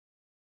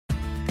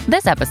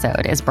This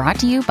episode is brought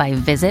to you by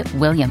Visit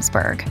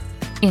Williamsburg.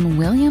 In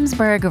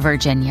Williamsburg,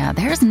 Virginia,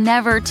 there's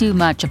never too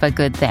much of a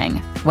good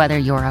thing. Whether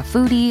you're a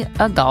foodie,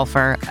 a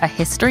golfer, a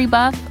history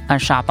buff, a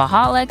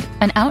shopaholic,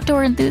 an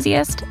outdoor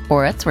enthusiast,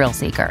 or a thrill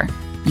seeker,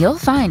 you'll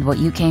find what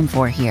you came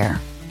for here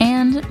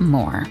and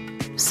more.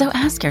 So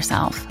ask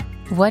yourself,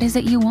 what is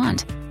it you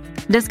want?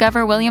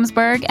 Discover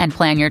Williamsburg and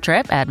plan your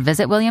trip at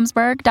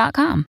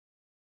visitwilliamsburg.com.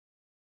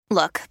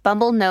 Look,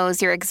 Bumble knows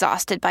you're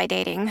exhausted by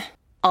dating.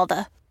 All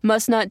the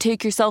must not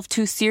take yourself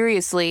too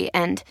seriously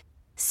and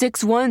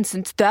 6'1"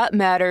 since that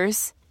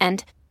matters.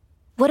 And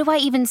what do I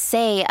even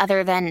say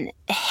other than,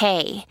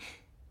 hey?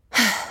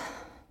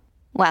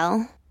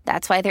 Well,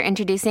 that's why they're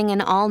introducing an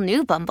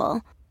all-new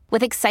Bumble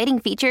with exciting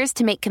features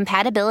to make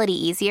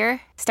compatibility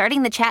easier,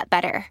 starting the chat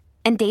better,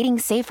 and dating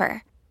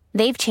safer.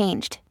 They've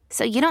changed,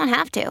 so you don't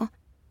have to.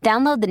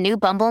 Download the new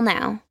Bumble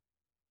now.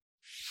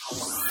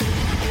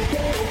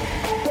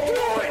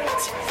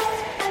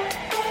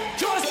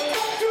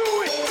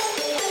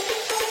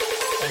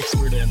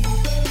 Expert in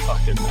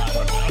fucking, I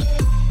don't know.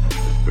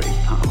 Great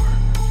power.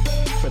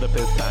 For the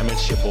fifth time,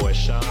 it's your boy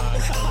Sean.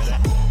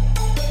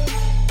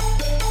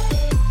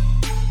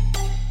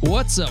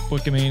 What's up,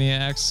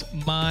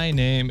 Wikimaniacs? My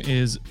name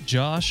is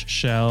Josh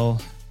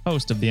Shell,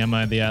 host of the Am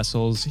I the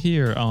Assholes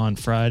here on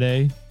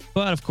Friday.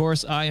 But of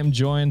course, I am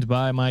joined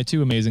by my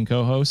two amazing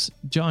co-hosts,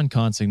 John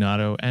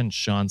Consignato and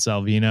Sean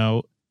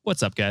Salvino.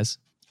 What's up, guys?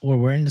 We're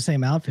wearing the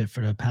same outfit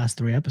for the past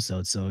 3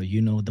 episodes, so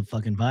you know the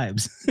fucking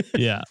vibes.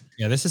 Yeah.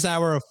 Yeah, this is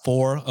hour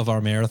 4 of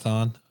our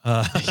marathon.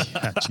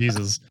 Yeah,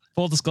 Jesus.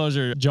 Full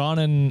disclosure, John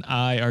and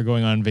I are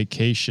going on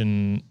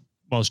vacation.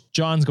 Well,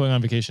 John's going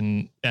on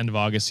vacation end of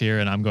August here,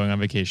 and I'm going on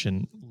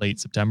vacation late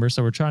September.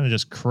 So we're trying to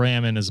just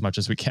cram in as much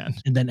as we can.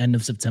 And then end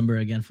of September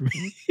again for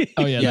me.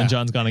 Oh, yeah. Then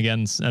John's gone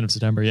again end of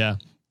September. Yeah.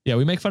 Yeah,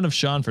 we make fun of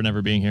Sean for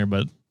never being here,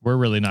 but we're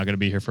really not going to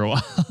be here for a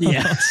while.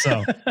 Yeah.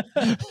 So,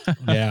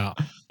 Yeah.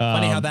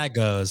 Funny how that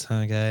goes,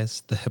 huh,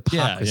 guys? The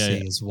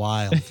hypocrisy is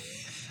wild.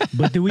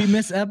 But do we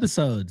miss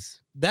episodes?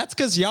 That's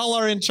because y'all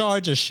are in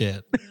charge of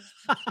shit.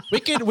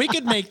 We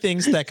could make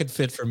things that could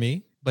fit for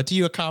me, but do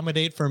you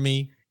accommodate for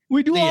me?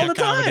 We do all the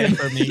time.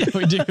 For me?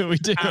 we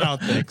do. I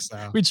don't think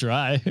so. We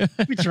try.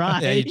 We try.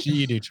 Yeah,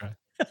 you do try.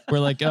 We're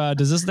like,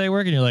 does this day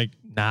work? And you're like,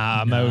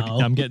 nah,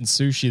 I'm getting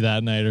sushi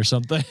that night or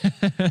something.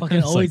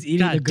 Fucking always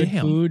eating the God good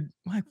damn. food.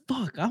 I'm like,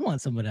 fuck, I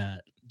want some of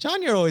that.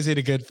 John, you're always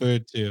eating good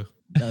food too.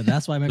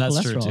 That's why my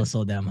That's true, cholesterol too. is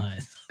so damn high.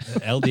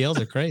 LDLs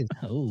are crazy.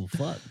 Oh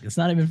fuck. It's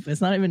not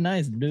even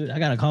nice, dude. I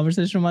got a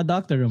conversation with my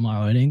doctor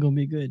tomorrow. It ain't gonna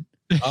be good.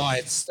 Oh, I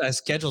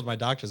scheduled my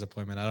doctor's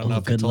appointment. I don't know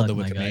if I good told the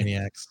luck, my guy.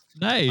 Wikimaniacs.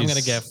 Nice. I'm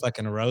gonna get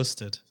fucking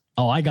roasted.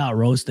 Oh, I got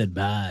roasted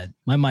bad.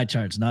 My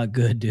chart's not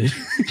good, dude.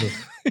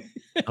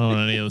 I don't know what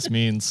any of this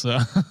means. So.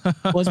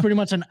 Well, it's pretty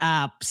much an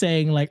app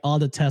saying like all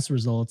the test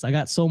results. I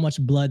got so much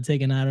blood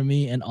taken out of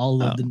me, and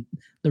all of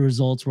the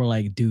results were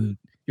like, dude,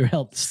 your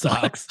health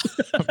sucks.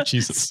 Oh,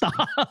 Jesus. Stop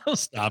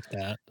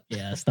that.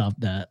 Yeah, stop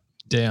that.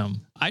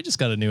 Damn. I just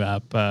got a new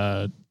app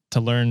to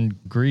learn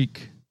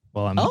Greek.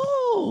 Well, I'm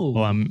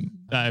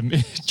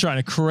trying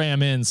to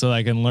cram in so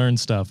I can learn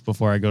stuff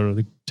before I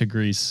go to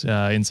Greece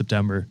in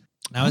September.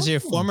 Now, as your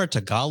former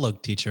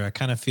Tagalog teacher, I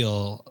kind of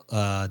feel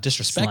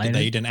disrespected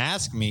that you didn't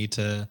ask me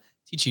to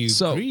teach you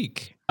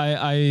Greek.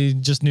 I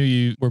just knew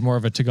you were more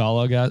of a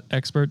Tagalog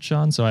expert,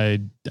 Sean, so I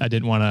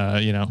didn't want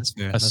to, That's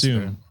fair.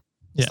 assume.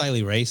 Yeah.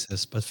 Slightly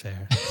racist, but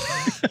fair.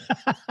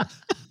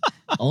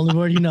 Only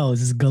word he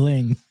knows is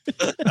galing.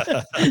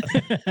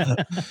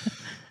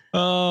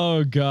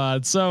 Oh,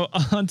 God. So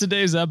on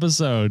today's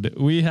episode,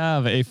 we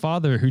have a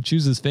father who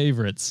chooses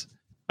favorites.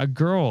 A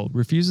girl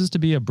refuses to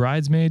be a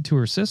bridesmaid to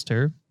her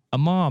sister. A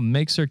mom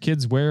makes her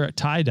kids wear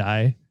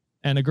tie-dye.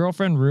 And a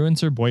girlfriend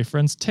ruins her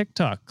boyfriend's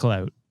TikTok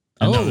clout.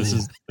 No, this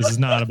is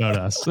not about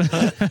us.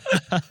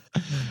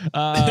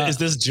 Is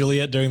this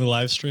Juliet during the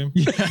live stream?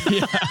 Yeah.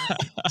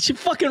 She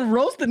fucking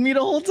roasted me the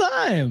whole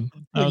time.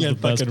 That was the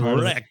best fucking part of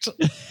it. wrecked.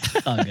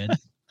 Oh, good.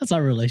 That's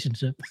our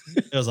relationship.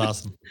 It was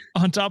awesome.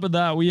 On top of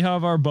that, we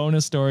have our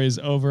bonus stories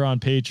over on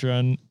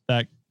Patreon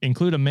that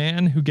include a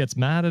man who gets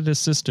mad at his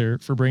sister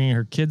for bringing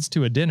her kids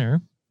to a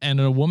dinner, and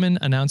a woman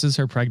announces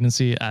her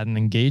pregnancy at an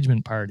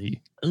engagement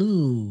party.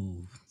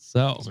 Ooh.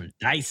 So, Those are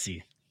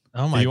dicey.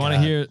 Oh if my you God. want to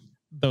hear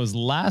those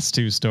last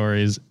 2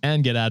 stories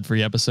and get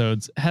ad-free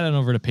episodes, head on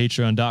over to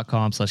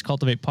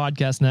patreon.com/cultivate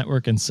podcast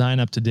network and sign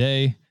up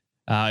today.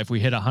 If we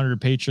hit 100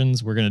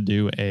 patrons, we're going to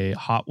do a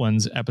Hot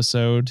Ones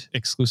episode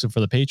exclusive for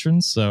the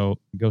patrons. So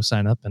go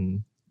sign up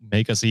and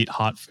make us eat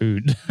hot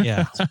food.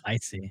 Yeah.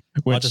 Spicy.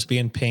 I'll just be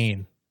in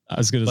pain. I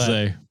was going to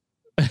say.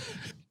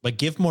 But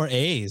give more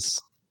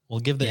A's. We'll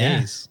give the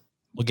Yeah. A's.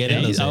 We'll get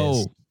in those A's.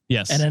 Oh,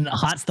 yes. And then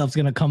hot stuff's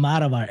gonna come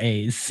out of our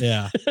A's.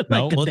 Yeah.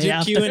 No, the we'll day do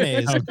after.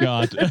 Q&A's. Oh,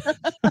 God.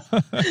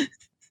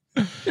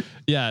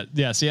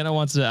 Yeah. Sienna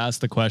wants to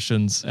ask the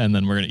questions, and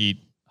then we're going to eat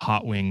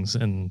hot wings,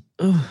 and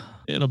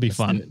it'll be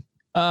fun.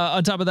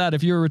 On top of that,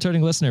 if you're a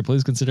returning listener,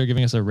 please consider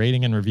giving us a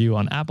rating and review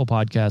on Apple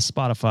Podcasts,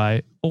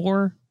 Spotify,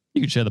 or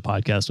you can share the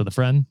podcast with a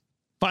friend.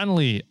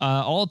 Finally,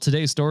 all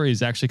today's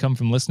stories actually come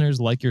from listeners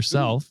like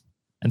yourself.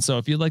 And so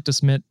if you'd like to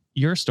submit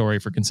your story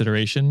for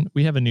consideration,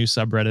 we have a new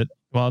subreddit.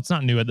 Well, it's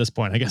not new at this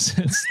point. I guess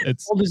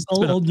it's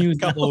old news.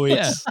 Couple of weeks.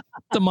 yeah,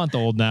 it's a month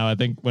old now, I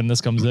think, when this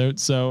comes out.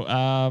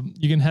 So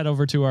you can head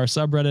over to our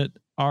subreddit,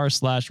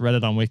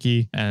 r/Reddit on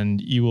Wiki,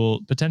 and you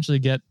will potentially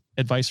get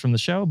advice from the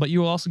show, but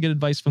you will also get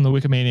advice from the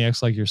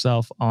Wikimaniacs like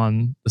yourself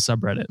on the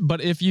subreddit.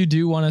 But if you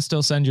do want to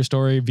still send your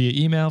story via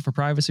email for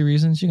privacy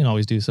reasons, you can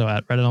always do so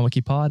at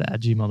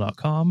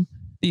redditonwikipod@gmail.com.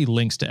 The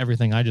links to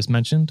everything I just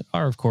mentioned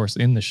are, of course,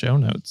 in the show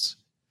notes.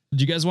 Do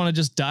you guys want to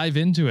just dive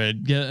into it?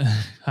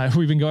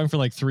 We've been going for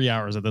like 3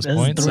 hours at this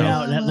point.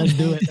 Let's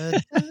do it.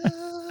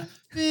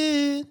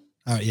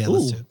 All right, yeah,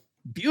 let's do it.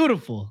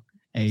 Beautiful.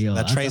 Hey, yo,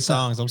 That Trey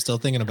Songz, I'm still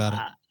thinking about it.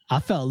 I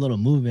felt a little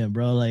movement,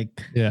 bro.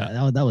 Like,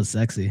 yeah, that was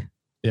sexy.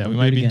 Yeah, we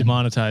might be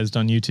demonetized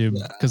on YouTube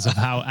because of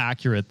how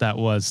accurate that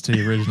was to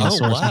the original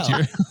source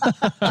material.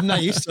 I'm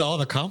not used to all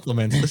the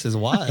compliments. This is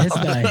wild. It's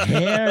the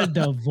hair,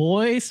 the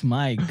voice.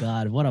 My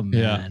God, what a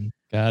man.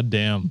 God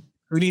damn.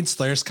 Who needs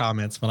thirst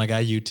comments when I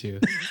got you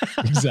two?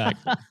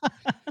 Exactly.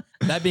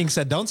 That being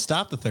said, don't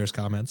stop the thirst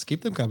comments.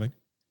 Keep them coming.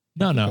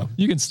 No,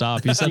 you can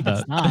stop. You said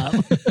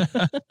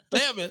that.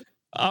 Damn it.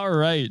 All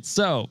right.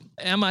 So,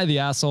 am I the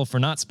asshole for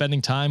not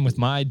spending time with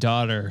my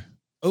daughter?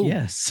 Oh,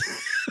 yes.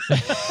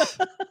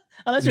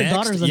 Unless your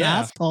daughter's an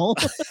asshole.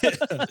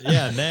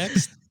 Yeah,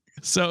 next.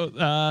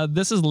 So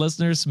this is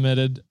listener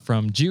submitted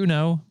from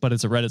Juno, but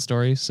it's a Reddit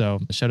story. So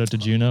shout out to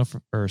Juno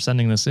for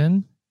sending this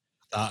in.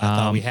 I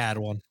thought we had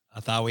one.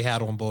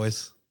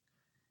 Boys.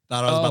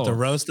 Thought I was about to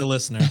roast a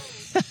listener.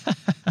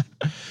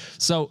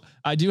 So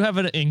I do have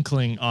an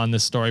inkling on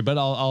this story, but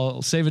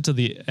I'll save it to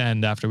the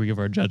end after we give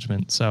our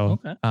judgment. So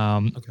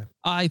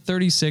I,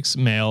 36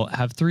 male,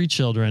 have 3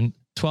 children,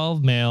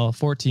 12 male,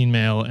 14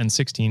 male, and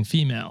 16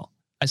 female.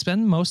 I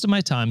spend most of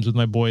my times with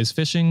my boys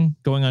fishing,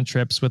 going on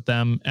trips with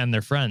them and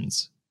their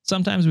friends.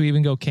 Sometimes we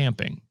even go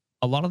camping.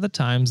 A lot of the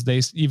times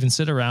they even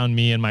sit around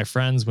me and my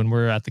friends when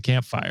we're at the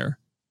campfire.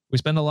 We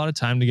spend a lot of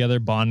time together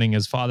bonding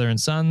as father and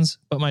sons,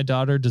 but my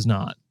daughter does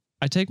not.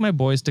 I take my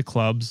boys to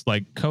clubs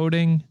like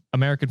coding,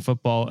 American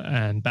football,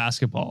 and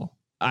basketball.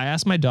 I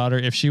asked my daughter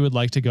if she would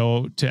like to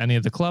go to any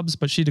of the clubs,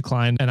 but she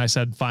declined and I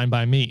said, fine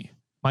by me.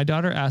 My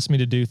daughter asked me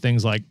to do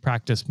things like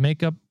practice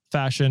makeup,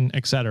 fashion,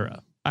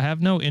 etc. I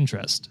have no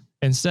interest.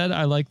 Instead,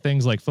 I like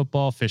things like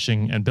football,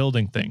 fishing, and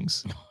building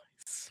things.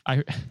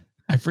 I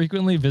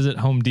frequently visit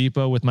Home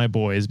Depot with my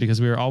boys because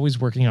we are always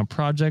working on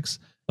projects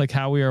like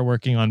how we are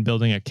working on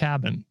building a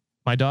cabin.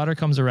 My daughter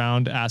comes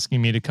around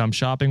asking me to come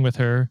shopping with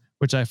her,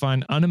 which I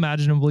find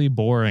unimaginably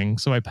boring,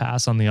 so I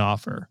pass on the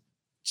offer.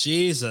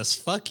 Jesus,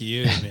 fuck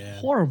you, man.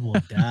 Horrible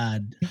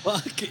dad.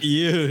 Fuck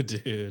you,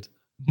 dude.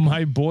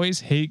 My boys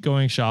hate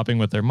going shopping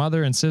with their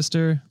mother and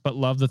sister, but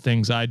love the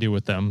things I do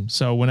with them.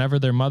 So whenever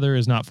their mother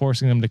is not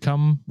forcing them to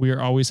come, we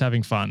are always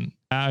having fun.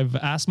 I've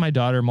asked my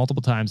daughter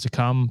multiple times to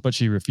come, but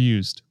she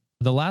refused.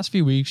 The last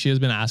few weeks, she has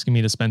been asking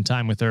me to spend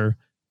time with her,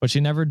 but she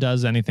never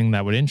does anything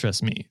that would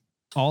interest me.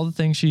 All the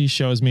things she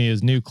shows me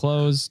is new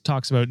clothes,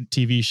 talks about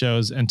TV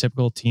shows, and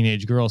typical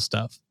teenage girl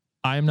stuff.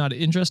 I am not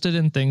interested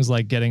in things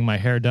like getting my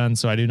hair done,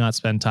 so I do not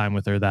spend time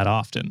with her that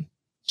often.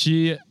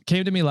 She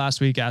came to me last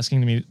week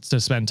asking me to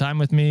spend time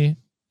with me,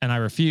 and I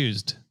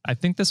refused. I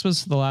think this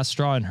was the last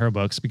straw in her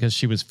books because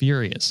she was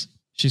furious.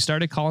 She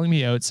started calling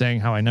me out saying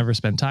how I never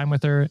spend time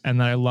with her and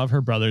that I love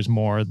her brothers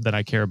more than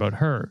I care about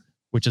her,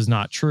 which is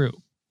not true.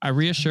 I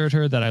reassured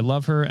her that I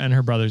love her and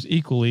her brothers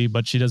equally,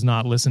 but she does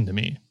not listen to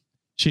me.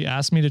 She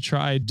asked me to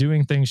try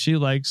doing things she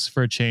likes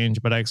for a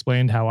change, but I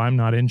explained how I'm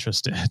not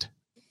interested.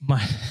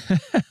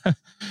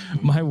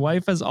 My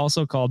wife has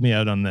also called me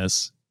out on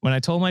this. When I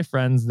told my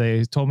friends,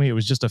 they told me it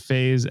was just a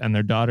phase and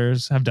their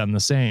daughters have done the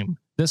same.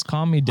 This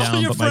calmed me down.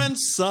 All your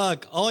friends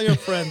suck. All your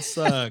friends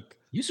suck.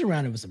 You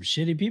surrounded with some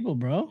shitty people,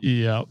 bro.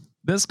 Yeah.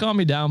 This calmed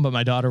me down, but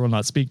my daughter will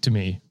not speak to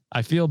me.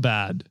 I feel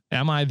bad.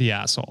 Am I the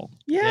asshole?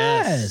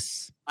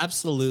 Yes.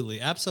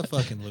 Absolutely.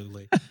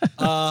 Absolutely.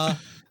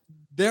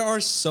 There are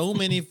so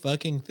many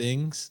fucking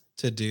things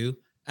to do.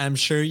 I'm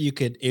sure you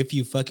could, if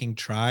you fucking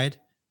tried,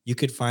 you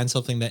could find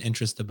something that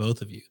interests the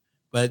both of you.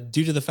 But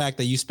due to the fact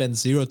that you spend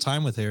 0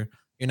 time with her,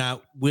 you're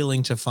not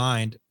willing to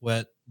find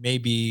what may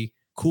be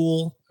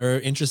cool or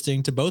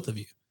interesting to both of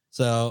you.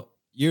 So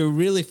you're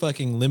really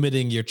fucking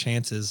limiting your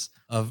chances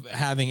of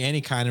having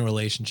any kind of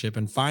relationship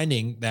and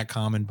finding that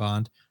common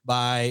bond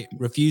by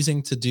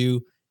refusing to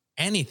do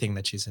anything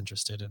that she's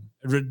interested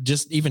in,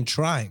 just even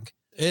trying.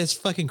 It's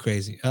fucking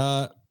crazy.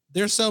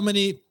 There's so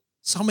many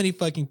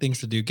fucking things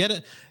to do. Get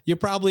it? You're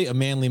probably a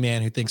manly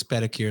man who thinks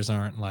pedicures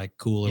aren't like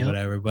cool or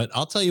whatever, but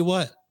I'll tell you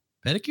what,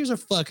 pedicures are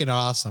fucking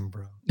awesome,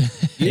 bro.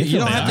 You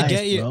don't have to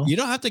get you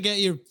don't have to get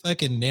your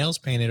fucking nails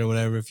painted or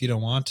whatever if you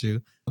don't want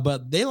to,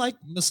 but they like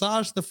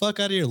massage the fuck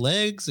out of your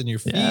legs and your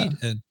feet,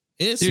 and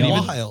it's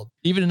wild.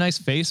 Even a nice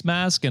face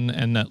mask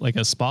and like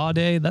a spa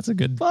day. That's a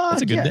good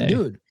day,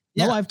 dude.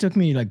 My wife took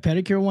me like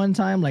pedicure one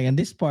time, like, and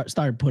this part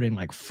started putting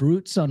like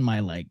fruits on my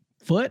like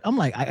foot. I'm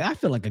like, I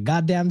feel like a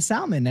goddamn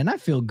salmon, and I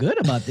feel good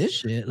about this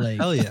shit. Like,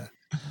 hell yeah.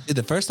 Dude,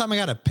 the first time I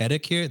got a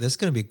pedicure, this is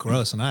gonna be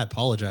gross, and I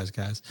apologize,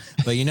 guys.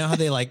 But you know how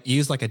they like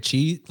use like a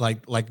cheese,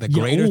 like the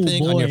grater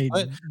thing on your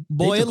foot?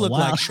 Boy, it looked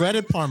like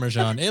shredded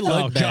Parmesan. It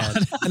looked bad,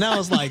 and I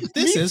was like,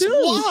 "This is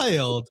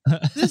wild.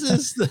 This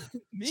is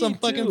some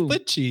fucking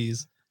foot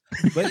cheese."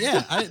 But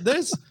yeah,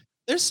 there's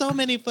so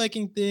many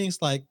fucking things.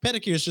 Like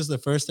pedicure is just the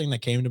first thing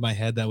that came to my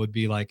head that would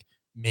be like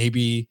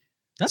maybe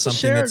That's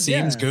something that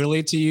seems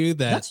girly to you.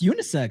 That's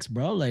unisex,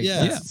 bro. Like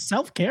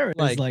self-care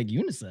is like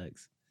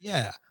unisex.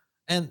 Yeah.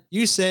 And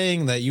you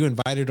saying that you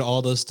invited to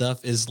all those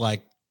stuff is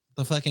like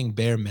the fucking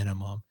bare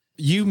minimum.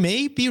 You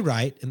may be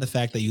right in the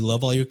fact that you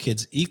love all your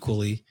kids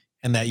equally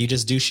and that you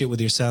just do shit with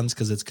your sons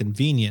because it's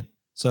convenient.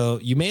 So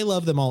you may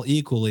love them all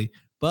equally,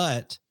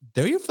 but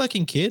they're your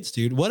fucking kids,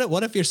 dude.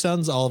 What if your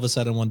sons all of a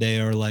sudden one day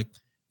are like,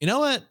 you know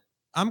what?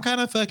 I'm kind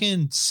of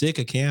fucking sick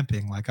of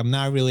camping. Like, I'm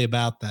not really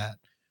about that.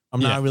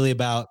 I'm not really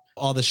about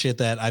all the shit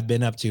that I've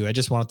been up to. I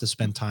just wanted to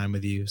spend time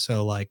with you.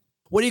 So like,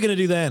 what are you going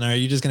to do then? Are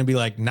you just going to be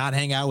like, not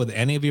hang out with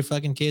any of your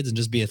fucking kids and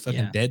just be a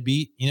fucking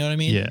deadbeat? You know what I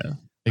mean? Yeah,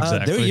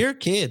 exactly. They're your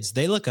kids.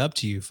 They look up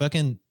to you.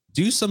 Fucking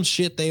do some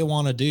shit they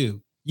want to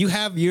do. You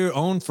have your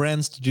own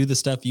friends to do the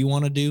stuff you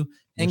want to do.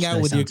 Hang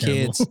out with your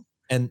kids.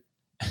 And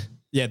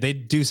yeah, they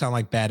do sound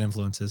like bad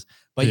influences,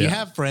 but you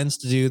have friends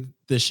to do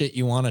the shit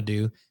you want to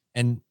do.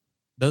 And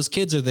those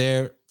kids are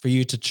there for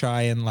you to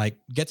try and like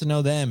get to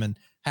know them and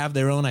have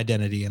their own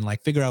identity and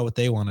like figure out what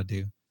they want to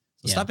do.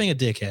 So stop being a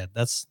dickhead.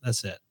 That's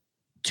it.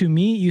 To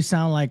me, you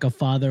sound like a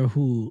father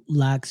who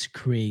lacks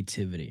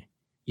creativity.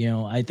 You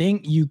know, I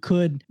think you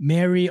could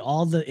marry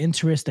all the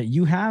interests that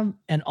you have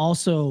and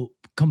also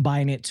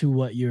combine it to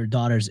what your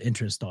daughter's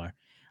interests are.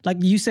 Like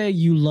you say,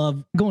 you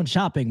love going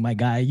shopping, my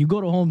guy. You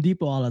go to Home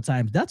Depot all the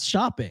time. That's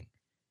shopping,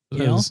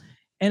 you know?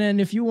 And then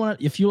if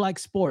you like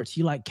sports,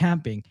 you like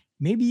camping,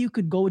 maybe you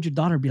could go with your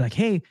daughter and be like,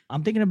 hey,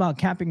 I'm thinking about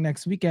camping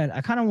next weekend.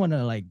 I kind of want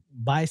to like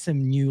buy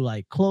some new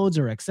like clothes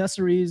or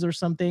accessories or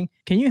something.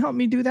 Can you help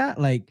me do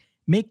that? Like,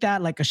 make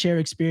that like a shared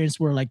experience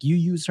where like you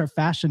use her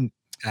fashion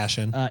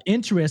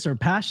interest or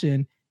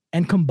passion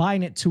and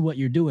combine it to what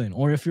you're doing.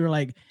 Or if you're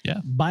like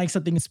buying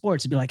something in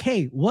sports, be like,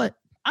 hey, what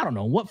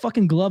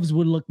fucking gloves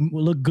would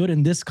look good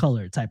in this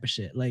color type of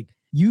shit. Like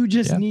you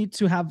just need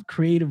to have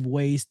creative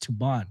ways to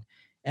bond.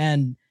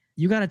 And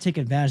you got to take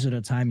advantage of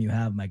the time you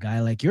have, my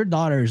guy. Like your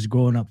daughter is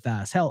growing up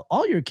fast. Hell,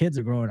 all your kids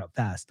are growing up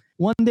fast.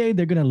 One day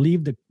they're going to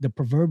leave the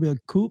proverbial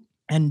coop.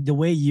 And the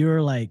way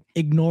you're like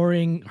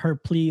ignoring her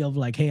plea of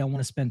like, hey, I want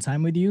to spend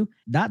time with you,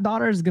 that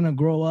daughter is going to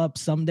grow up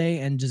someday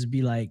and just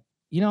be like,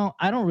 you know,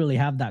 I don't really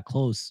have that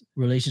close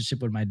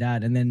relationship with my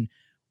dad. And then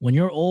when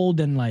you're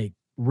old and like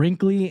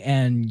wrinkly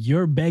and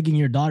you're begging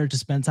your daughter to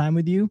spend time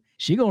with you,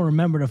 she going to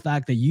remember the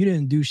fact that you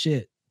didn't do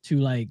shit to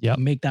like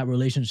make that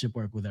relationship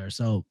work with her.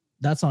 So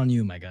that's on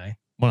you, my guy.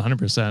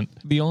 100%.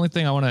 The only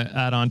thing I want to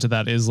add on to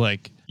that is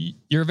like,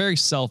 you're a very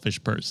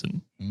selfish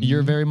person.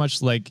 You're very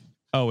much like,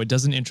 oh, it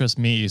doesn't interest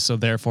me, so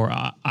therefore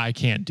I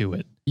can't do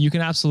it. You can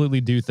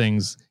absolutely do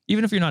things,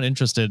 even if you're not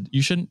interested.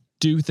 You shouldn't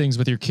do things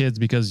with your kids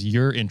because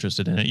you're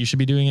interested in it. You should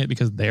be doing it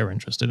because they're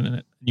interested in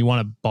it. You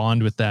want to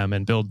bond with them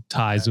and build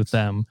ties with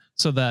them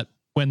so that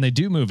when they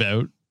do move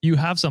out, you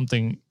have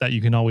something that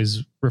you can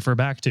always refer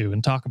back to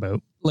and talk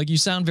about. Like you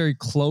sound very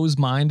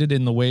close-minded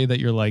in the way that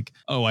you're like,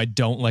 oh, I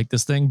don't like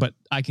this thing, but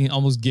I can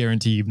almost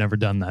guarantee you've never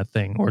done that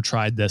thing or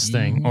tried this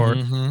thing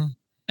or...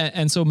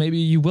 And so maybe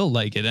you will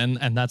like it,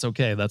 and that's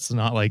okay. That's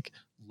not like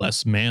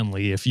less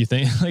manly if you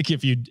think like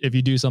if you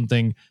do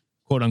something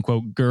quote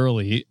unquote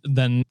girly,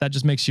 then that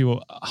just makes you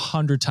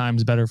 100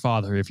 times better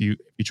father if you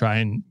try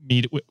and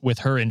meet with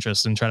her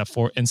interests and try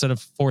to instead of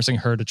forcing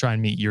her to try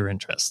and meet your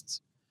interests.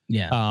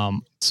 Yeah.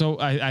 So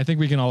I think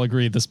we can all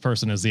agree this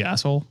person is the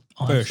asshole.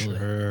 For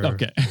sure.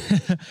 Okay.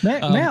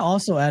 May I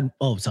also add?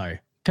 Oh, sorry.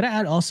 Could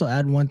I also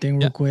add one thing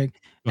real quick?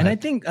 And I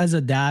think as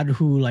a dad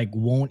who like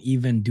won't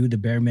even do the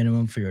bare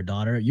minimum for your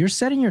daughter, you're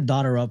setting your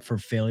daughter up for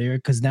failure.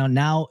 Because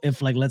now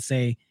if like, let's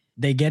say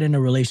they get in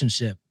a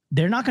relationship,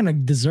 they're not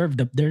going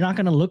to they're not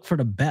going to look for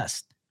the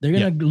best. They're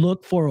going to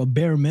look for a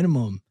bare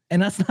minimum.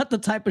 And that's not the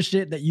type of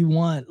shit that you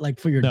want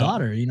like for your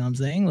daughter. You know what I'm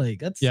saying? Like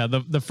that's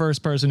the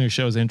first person who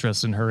shows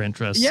interest in her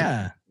interests.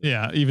 Yeah.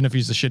 Yeah. Even if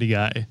he's a shitty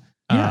guy.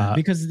 Yeah.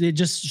 Because it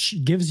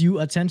just gives you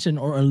attention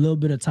or a little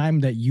bit of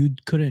time that you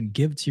couldn't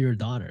give to your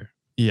daughter.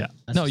 Yeah.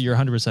 No, you're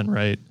 100%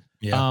 right.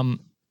 Yeah.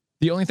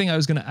 The only thing I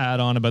was going to add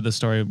on about this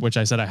story, which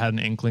I said I had an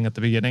inkling at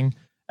the beginning,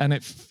 and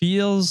it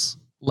feels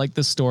like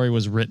the story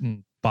was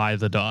written by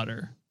the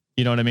daughter.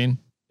 You know what I mean?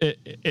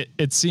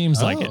 It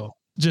seems like it,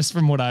 just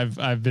from what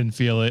I've been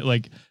feeling.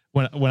 Like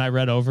when I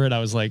read over it, I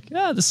was like,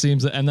 yeah, this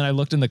seems. And then I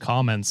looked in the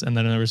comments, and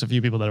then there was a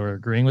few people that were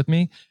agreeing with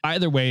me.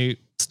 Either way,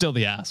 still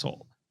the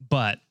asshole.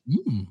 But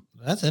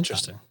that's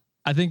interesting.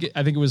 I think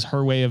it was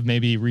her way of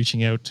maybe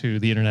reaching out to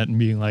the internet and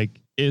being like,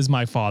 is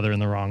my father in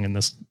the wrong in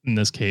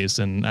this case?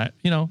 And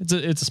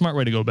it's a smart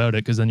way to go about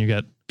it, because then you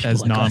get people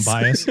as like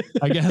non-biased,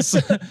 I guess.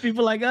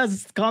 People like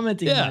us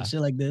commenting about shit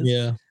like this.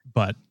 Yeah.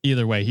 But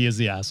either way, he is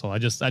the asshole. I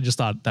just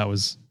thought that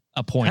was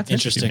a point. That's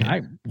interesting.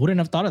 I wouldn't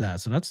have thought of that.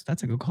 So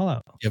that's a good call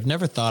out. I've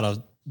never thought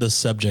of the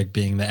subject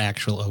being the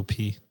actual OP.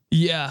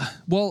 Yeah.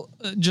 Well,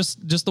 just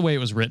the way it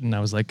was written, I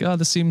was like, oh,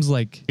 this seems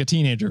like a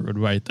teenager would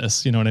write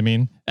this. You know what I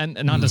mean?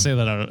 And not to say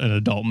that an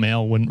adult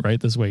male wouldn't write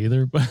this way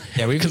either, but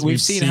Yeah,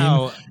 we've seen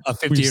how a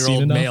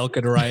 50-year-old male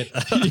could write.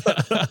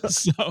 Yeah,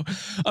 so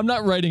I'm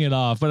not writing it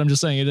off, but I'm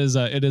just saying it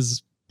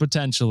is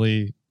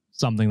potentially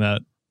something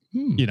that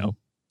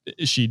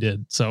she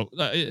did. So,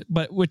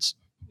 but which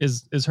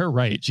is her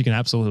right? She can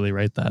absolutely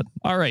write that.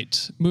 All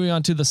right, moving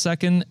on to the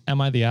second "Am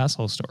I the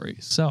Asshole" story.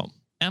 So,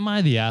 am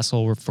I the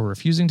asshole for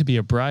refusing to be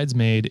a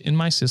bridesmaid in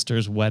my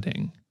sister's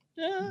wedding?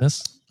 Yeah,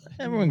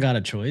 everyone got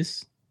a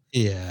choice.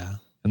 Yeah.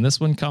 And this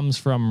one comes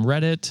from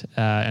Reddit,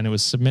 and it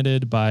was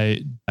submitted by,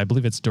 I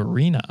believe it's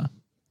Dorina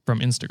from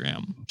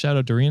Instagram. Shout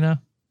out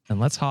Dorina, and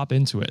let's hop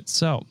into it.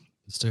 So,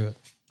 Let's do it.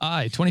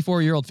 I,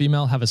 24-year-old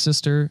female, have a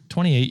sister,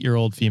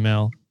 28-year-old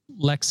female,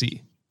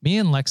 Lexi. Me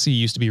and Lexi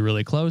used to be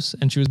really close,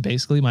 and she was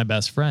basically my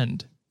best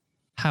friend.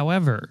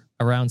 However,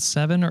 around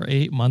 7 or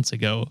 8 months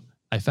ago,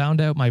 I found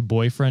out my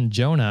boyfriend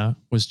Jonah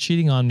was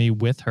cheating on me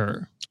with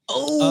her.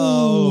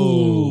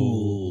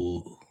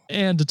 Oh.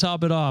 And to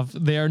top it off,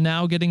 they are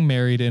now getting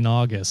married in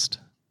August.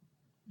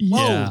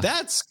 Whoa,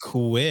 that's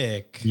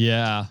quick.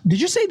 Yeah. Did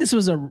you say this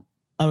was a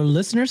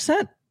listener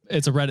set?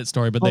 It's a Reddit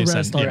story, but they Reddit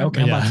sent story. yeah,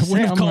 Okay, I'm about to say,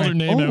 wouldn't have I'm called her like,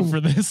 name out oh. for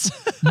this.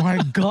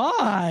 My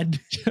God.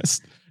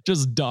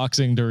 just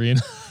doxing Doreen.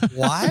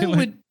 Why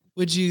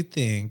would you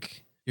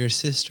think your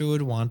sister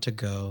would want to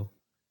go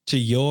to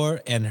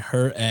your and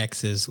her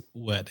ex's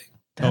wedding?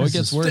 Oh, it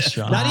gets worse,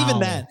 Sean. Not even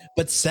that,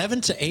 but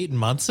 7 to 8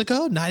 months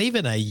ago, not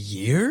even a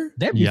year.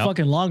 They'd be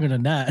fucking longer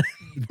than that.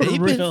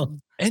 They've real.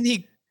 been,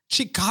 and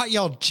she caught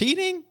y'all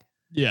cheating.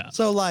 Yeah.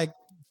 So like,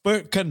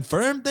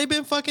 confirmed they've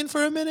been fucking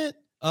for a minute.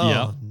 Oh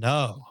Yeah.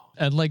 no.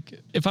 And like,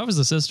 if I was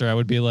the sister, I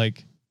would be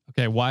like,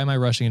 okay, why am I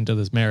rushing into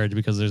this marriage?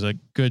 Because there's a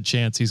good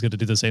chance he's going to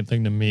do the same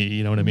thing to me.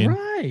 You know what I mean?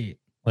 Right.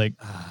 Like,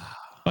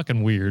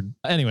 fucking weird.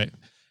 Anyway,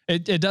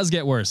 it does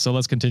get worse. So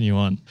let's continue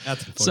on.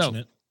 That's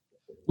unfortunate. So,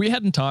 we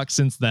hadn't talked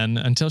since then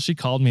until she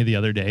called me the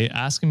other day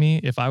asking me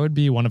if I would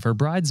be one of her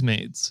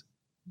bridesmaids.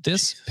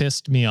 This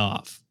pissed me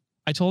off.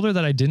 I told her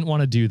that I didn't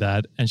want to do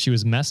that, and she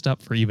was messed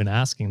up for even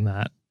asking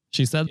that.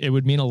 She said it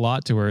would mean a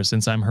lot to her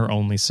since I'm her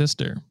only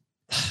sister.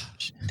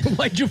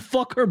 Why'd you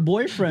fuck her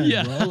boyfriend,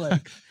 Yeah. bro?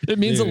 Like, It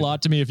means Dude. a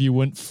lot to me if you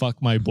wouldn't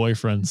fuck my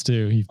boyfriends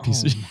too, you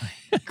piece of shit.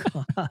 my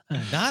God.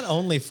 Not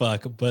only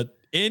fuck, but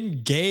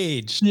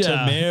engaged Yeah. to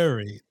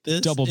marry.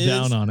 This Double is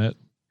down on it.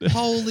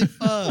 Holy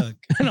fuck.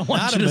 And I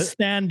want Not you to a-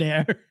 stand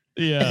there and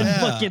Yeah. Yeah.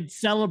 fucking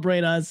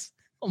celebrate us.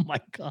 Oh my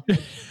God.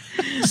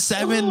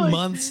 7 Oh my-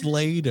 months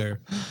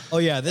later. Oh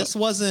yeah, this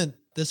wasn't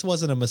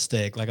a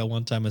mistake, like a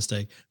one-time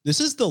mistake. This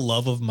is the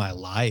love of my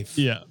life.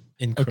 Yeah.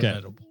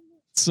 Incredible.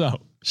 So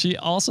she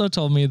also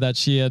told me that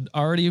she had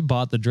already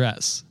bought the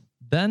dress,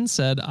 then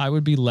said I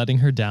would be letting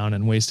her down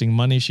and wasting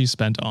money she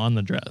spent on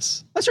the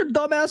dress. That's your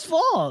dumbass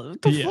fault.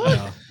 What the Yeah. fuck?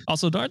 Yeah.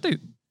 Also, aren't they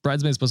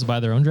bridesmaids supposed to buy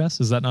their own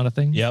dress? Is that not a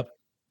thing? Yep.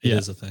 It Yeah.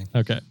 is a thing.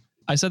 Okay.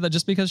 I said that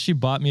just because she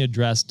bought me a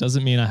dress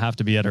doesn't mean I have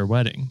to be at her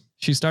wedding.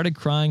 She started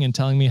crying and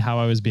telling me how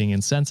I was being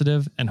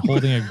insensitive and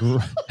holding a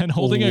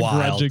a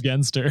Wild. grudge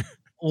against her.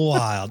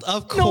 Wild.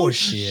 Of No course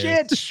she is.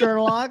 shit,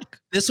 Sherlock.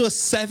 This was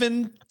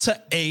 7 to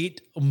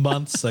 8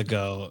 months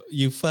ago.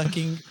 You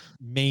fucking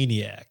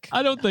maniac.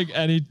 I don't think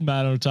any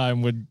amount of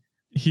time would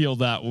heal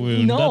that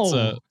wound.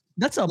 No.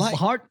 That's a Like-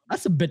 heart.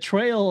 That's a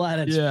betrayal at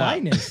its Yeah.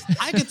 finest.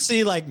 I could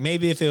see like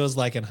maybe if it was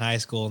like in high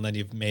school and then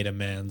you've made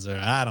amends, or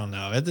I don't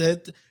know.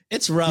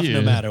 It's rough Yeah.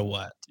 no matter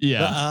what.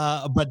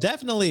 Yeah. But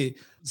definitely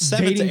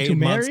 7 Dating to to 8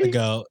 months marry?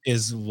 ago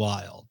is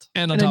wild.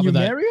 And on And then top you of that,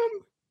 marry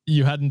him?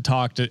 you hadn't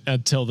talked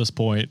until this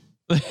point.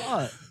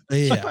 What? I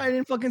Yeah. probably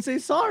didn't fucking say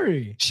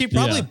sorry. She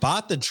probably Yeah.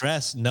 bought the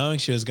dress knowing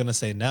she was going to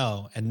say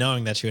no and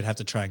knowing that she would have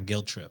to try and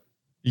guilt trip.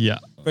 Yeah.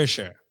 For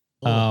sure.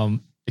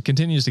 It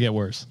continues to get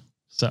worse.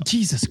 So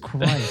Jesus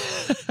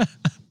Christ.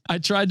 I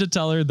tried to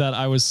tell her that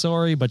I was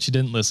sorry, but she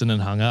didn't listen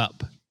and hung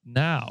up.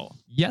 Now,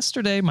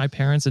 yesterday, my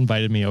parents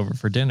invited me over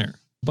for dinner.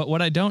 But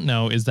what I don't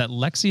know is that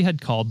Lexi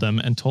had called them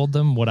and told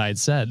them what I had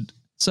said.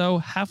 So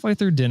halfway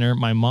through dinner,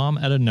 my mom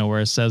out of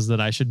nowhere says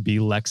that I should be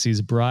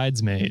Lexi's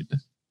bridesmaid.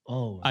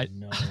 Oh I-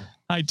 no.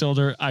 I told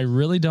her I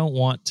really don't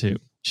want to.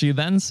 She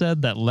then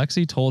said that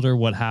Lexi told her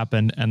what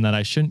happened and that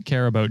I shouldn't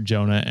care about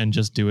Jonah and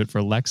just do it for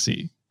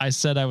Lexi. I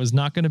said I was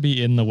not going to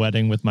be in the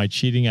wedding with my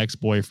cheating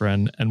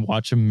ex-boyfriend and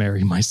watch him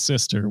marry my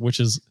sister, which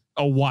is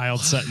a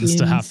wild sentence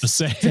to have to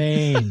say.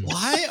 Insane.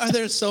 Why are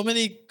there so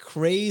many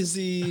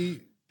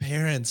crazy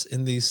parents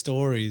in these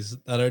stories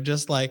that are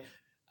just like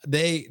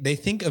they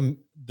think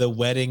the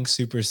wedding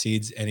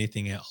supersedes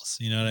anything else?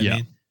 You know what I Yeah.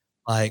 mean?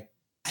 Like,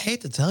 I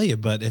hate to tell you,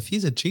 but if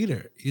he's a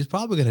cheater, he's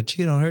probably going to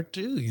cheat on her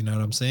too. You know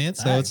what I'm saying?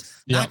 So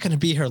it's Yeah. not going to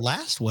be her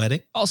last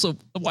wedding. Also,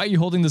 why are you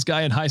holding this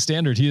guy in high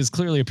standard? He is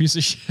clearly a piece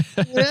of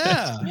shit.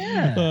 Yeah.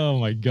 Yeah. Oh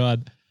my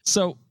God.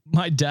 So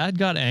my dad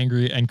got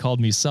angry and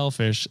called me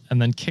selfish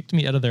and then kicked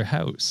me out of their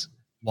house.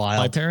 My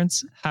Wild.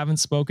 parents haven't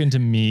spoken to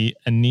me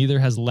and neither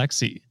has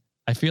Lexi.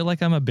 I feel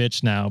like I'm a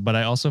bitch now, but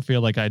I also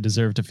feel like I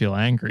deserve to feel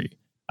angry.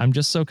 I'm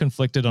just so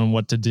conflicted on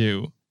what to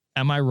do.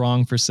 Am I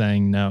wrong for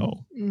saying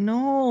no?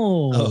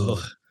 No.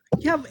 Oh,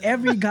 You have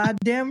every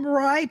goddamn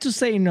right to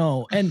say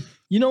no. And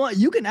you know what?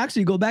 You can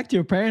actually go back to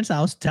your parents'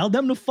 house, tell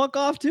them to fuck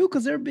off too,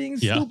 because they're being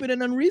stupid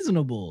and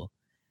unreasonable.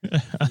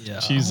 Yeah.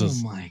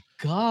 Jesus. Oh my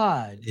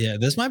God. Yeah,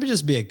 this might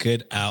just be a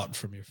good out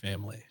from your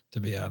family, to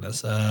be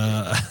honest.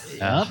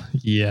 Yep.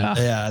 Yeah.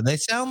 Yeah, they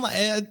sound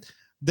like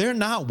they're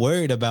not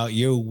worried about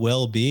your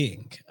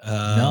well-being.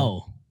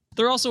 No.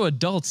 They're also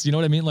adults. You know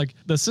what I mean? Like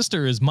the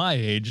sister is my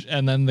age,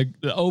 and then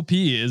the OP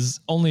is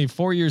only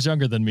 4 years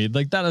younger than me.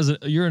 Like that is,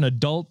 you're an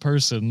adult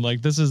person.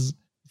 Like this is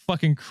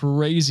fucking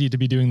crazy to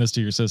be doing this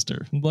to your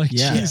sister. Like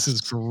Jesus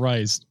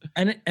Christ.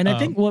 And I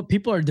think what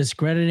people are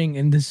discrediting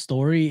in this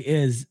story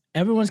is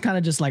everyone's kind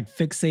of just like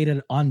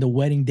fixated on the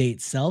wedding day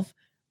itself.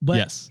 But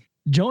yes,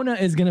 Jonah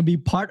is going to be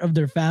part of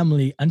their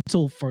family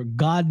until for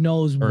God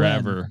knows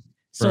forever. when.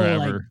 So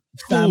like Forever.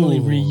 family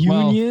Ooh,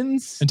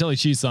 reunions. Until he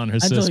cheats on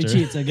his until sister.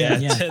 he cheats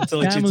again. Yeah. Until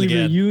he cheats Family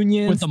again.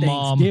 reunions. With the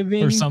mom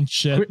Thanksgiving. or some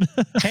shit.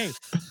 Hey,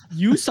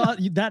 you saw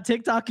that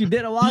TikTok you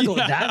did a while ago.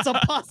 Yeah. That's a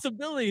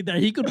possibility that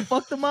he could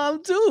fuck the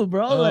mom too,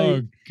 bro. Oh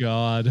Like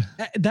God.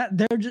 that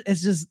they're just,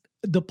 it's just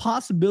the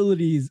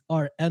possibilities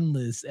are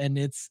endless and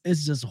it's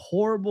just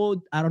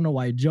horrible. I don't know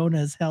why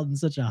Jonah is held in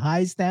such a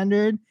high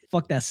standard.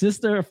 Fuck that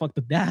sister, fuck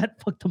the dad,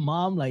 fuck the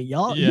mom. Like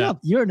y'all,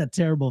 you're in a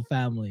terrible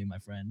family, my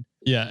friend.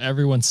 Yeah,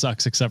 everyone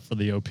sucks except for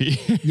the OP.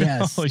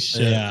 Yes. Holy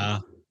shit. Yeah.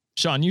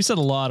 Sean, you said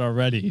a lot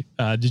already.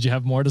 Did you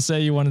have more to say?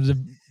 You wanted to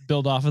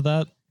build off of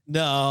that?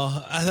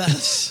 No,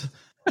 that's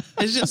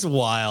it's just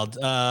wild.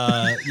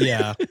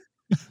 Yeah.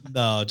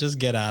 No, just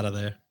get out of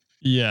there.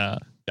 Yeah.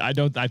 I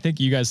think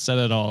you guys said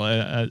it all.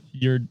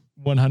 You're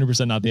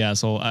 100% not the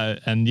asshole.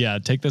 And yeah,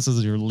 take this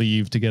as your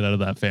leave to get out of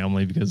that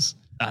family because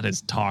that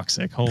is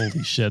toxic. Holy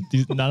shit.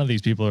 None of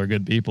these people are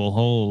good people.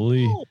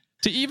 Holy.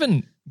 To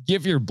even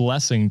give your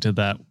blessing to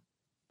that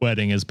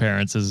wedding as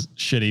parents is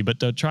shitty, but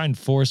to try and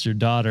force your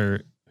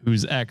daughter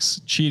whose ex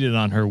cheated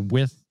on her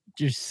with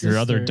your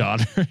other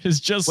daughter is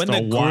just when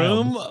the wild.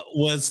 groom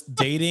was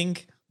dating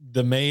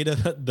the maid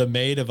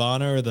of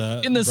honor, or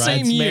the In the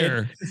same bridesmaid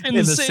year. in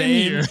the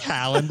same year.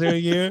 Calendar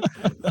year,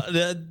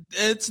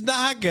 it's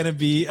not gonna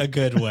be a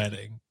good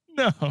wedding.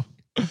 No.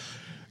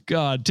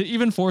 God, to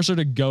even force her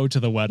to go to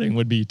the wedding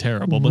would be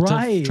terrible, but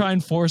to try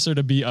and force her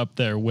to be up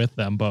there with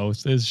them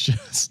both is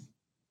just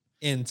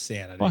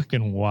insanity.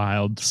 fucking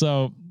wild.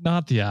 So,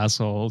 not the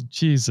asshole.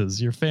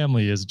 Jesus, your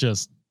family is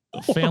just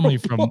a family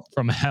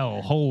from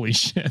hell. Holy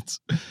shit.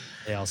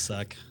 They all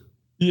suck.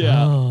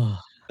 Yeah. Oh.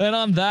 And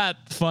on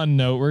that fun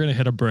note, we're going to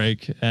hit a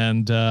break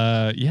and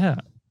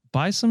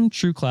buy some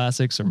True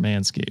Classics or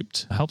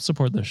Manscaped. Help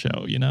support the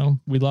show, you know?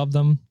 We love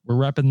them. We're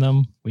repping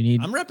them.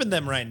 I'm repping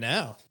them right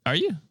now. Are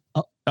you?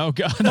 Oh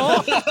God.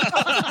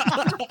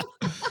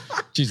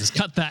 Jesus,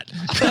 cut that.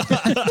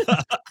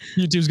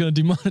 YouTube's going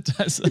to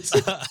demonetize us.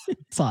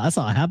 I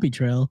saw a happy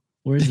trail.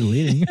 Where's it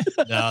leading?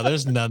 No,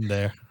 there's none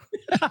there.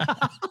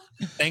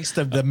 Thanks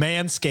to the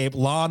Manscaped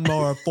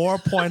Lawnmower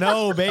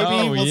 4.0, baby.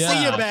 Oh, we'll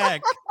see you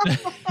back.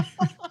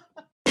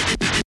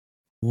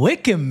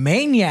 Wicked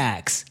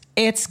Maniacs.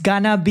 It's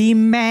gonna be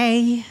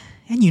May.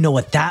 And you know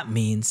what that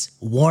means.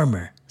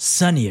 Warmer,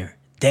 sunnier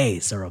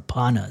days are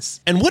upon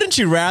us. And wouldn't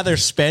you rather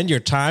spend your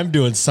time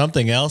doing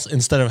something else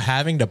instead of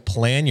having to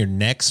plan your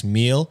next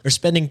meal or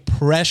spending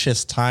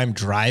precious time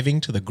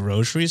driving to the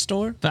grocery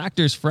store?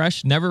 Factor's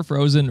fresh, never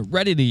frozen,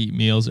 ready-to-eat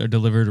meals are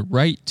delivered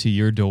right to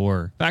your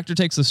door. Factor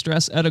takes the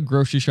stress out of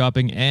grocery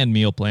shopping and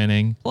meal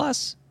planning.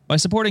 Plus, by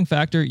supporting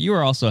Factor, you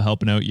are also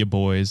helping out your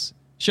boys.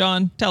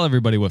 Sean, tell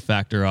everybody what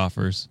Factor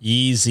offers.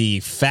 Easy.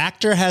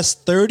 Factor has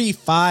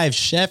 35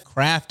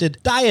 chef-crafted,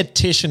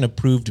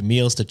 dietitian-approved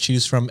meals to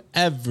choose from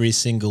every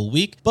single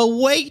week. But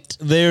wait,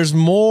 there's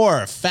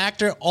more.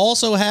 Factor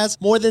also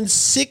has more than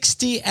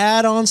 60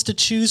 add-ons to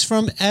choose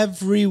from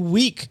every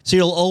week, so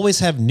you'll always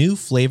have new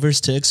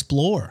flavors to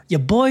explore. Your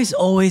boys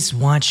always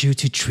want you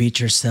to treat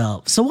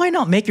yourself. So why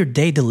not make your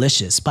day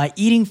delicious by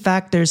eating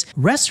Factor's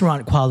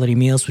restaurant-quality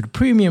meals with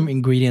premium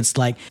ingredients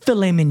like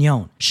filet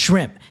mignon,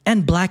 shrimp,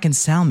 and blackened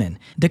salmon.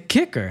 The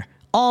kicker,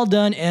 all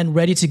done and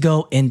ready to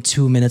go in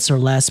 2 minutes or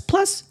less,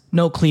 plus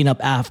no cleanup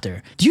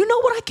after. Do you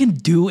know what I can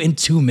do in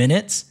 2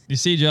 minutes? You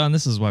see, John,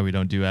 this is why we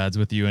don't do ads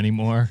with you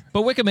anymore.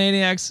 But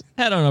Wikimaniacs,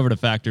 head on over to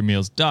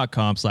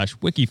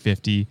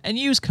factormeals.com/wiki50 and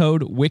use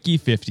code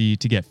WIKI50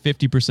 to get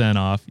 50%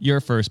 off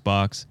your first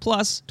box,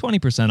 plus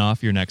 20%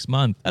 off your next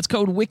month. That's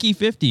code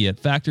WIKI50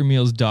 at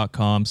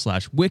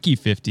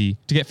factormeals.com/wiki50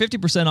 to get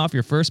 50% off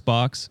your first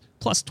box,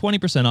 plus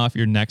 20% off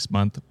your next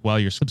month while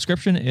your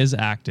subscription is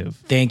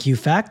active. Thank you,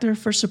 Factor,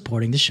 for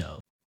supporting the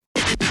show.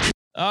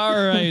 All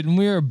right, and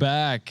we're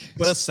back.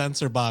 Put a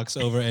sensor box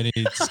over any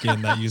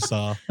skin that you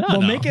saw.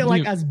 We'll make it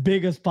like as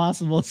big as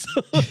possible.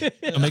 So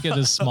I'll make it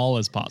as small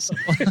as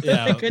possible.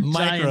 Yeah, Like a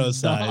micro giant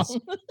size.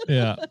 doll.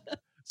 Yeah.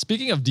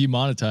 Speaking of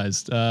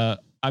demonetized,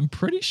 I'm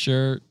pretty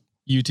sure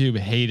YouTube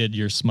hated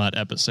your smut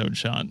episode,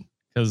 Sean,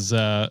 because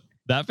that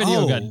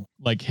video got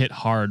like hit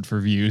hard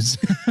for views.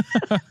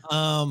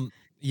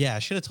 Yeah, I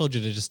should have told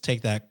you to just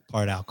take that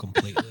part out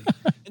completely.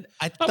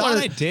 I thought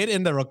I did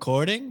in the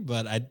recording,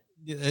 but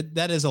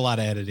that is a lot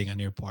of editing on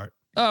your part.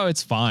 Oh,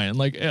 it's fine.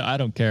 Like, I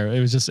don't care. It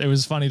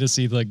was funny to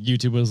see like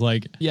YouTube was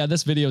like, yeah,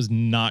 this video is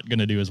not going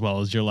to do as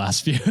well as your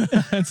last few.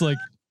 It's like,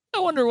 I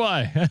wonder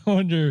why. I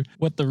wonder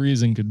what the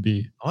reason could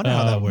be. I wonder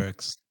how that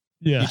works.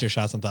 Yeah. Future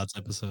Shots and Thoughts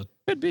episode.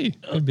 Could be.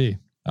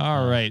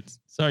 All right.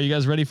 So are you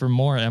guys ready for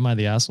more Am I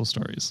the Asshole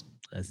stories?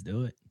 Let's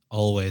do it.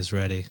 Always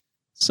ready.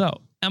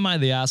 So, am I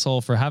the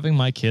asshole for having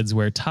my kids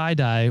wear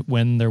tie-dye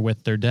when they're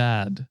with their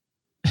dad?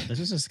 This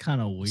is just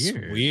kind of It's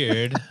weird.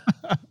 weird.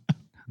 I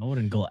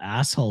wouldn't go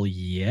asshole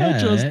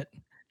yet.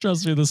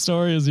 Trust me, the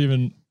story is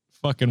even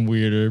fucking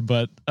weirder.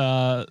 But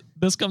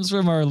this comes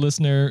from our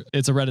listener.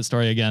 It's a Reddit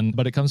story again,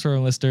 but it comes from our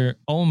listener,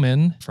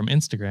 Omen, from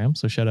Instagram.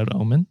 So shout out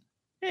Omen.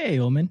 Hey,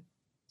 Omen.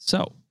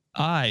 So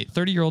I,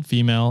 30-year-old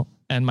female,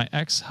 and my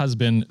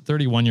ex-husband,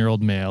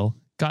 31-year-old male,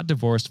 got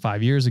divorced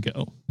 5 years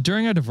ago.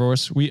 During our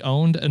divorce, we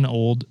owned an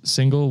old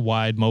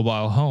single-wide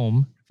mobile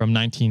home from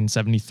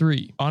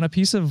 1973 on a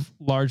piece of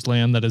large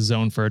land that is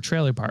zoned for a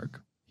trailer park.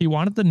 He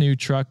wanted the new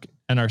truck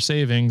and our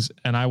savings,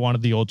 and I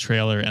wanted the old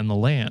trailer and the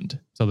land,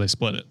 so they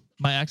split it.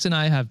 My ex and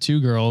I have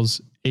 2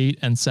 girls, 8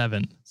 and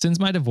 7. Since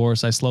my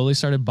divorce, I slowly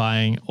started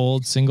buying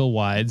old single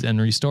wides and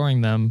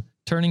restoring them,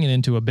 turning it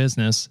into a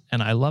business,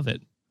 and I love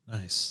it.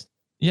 Nice.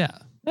 Yeah,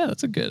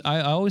 that's a good.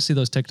 I always see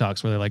those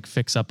TikToks where they like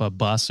fix up a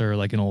bus or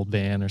like an old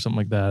van or something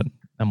like that.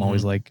 I'm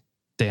always like,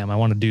 damn, I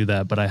want to do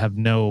that, but I have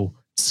no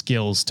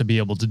skills to be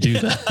able to do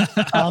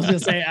that. I was gonna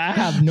say I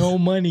have no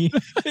money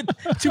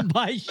to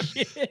buy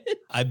shit.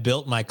 I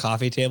built my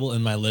coffee table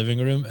in my living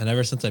room, and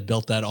ever since I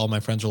built that, all my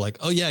friends were like,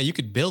 "Oh yeah, you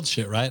could build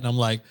shit, right?" And I'm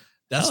like,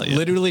 "That's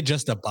literally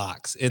just a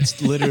box.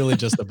 It's literally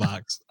just a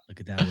box." Look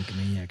at that,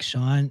 Wikimaniac.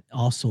 Sean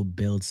also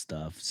builds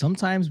stuff,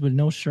 sometimes with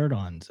no shirt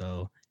on.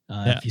 So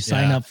if you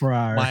sign up for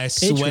our my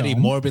sweaty, Patreon,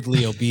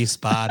 morbidly obese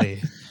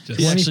body, just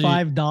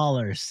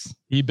 $25.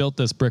 He built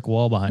this brick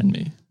wall behind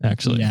me,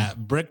 actually. Yeah,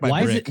 brick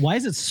by brick. Why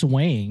is it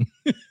swaying?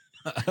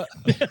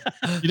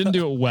 You didn't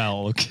do it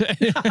well, okay?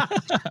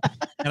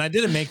 And I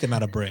didn't make them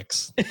out of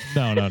bricks.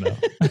 No.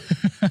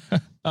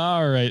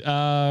 All right.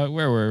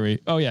 Where were we?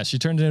 Oh, yeah. She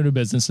turned it into a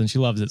business and she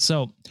loves it.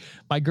 So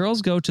my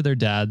girls go to their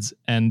dad's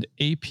and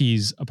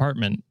AP's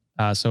apartment.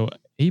 So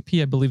AP,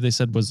 I believe they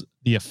said, was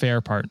the affair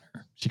partner.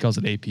 She calls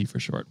it AP for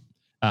short.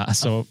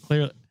 So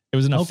clearly it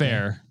was an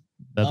affair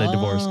that they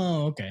divorced.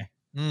 Oh, okay.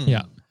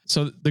 Yeah.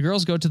 So the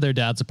girls go to their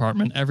dad's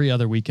apartment every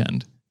other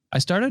weekend. I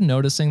started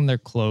noticing their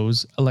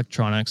clothes,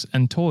 electronics,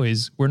 and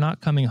toys were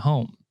not coming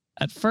home.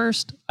 At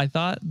first, I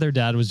thought their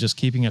dad was just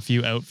keeping a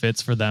few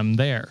outfits for them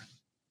there.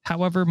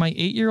 However, my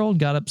 8-year-old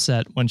got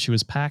upset when she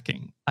was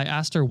packing. I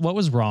asked her what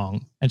was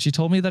wrong, and she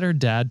told me that her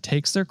dad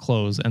takes their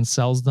clothes and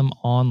sells them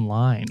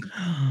online.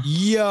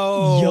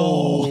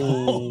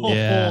 Yo.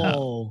 Yeah.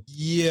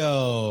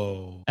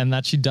 Yo. And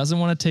that she doesn't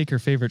want to take her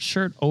favorite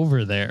shirt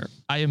over there.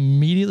 I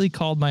immediately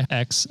called my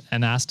ex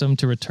and asked him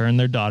to return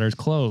their daughter's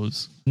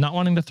clothes. Not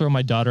wanting to throw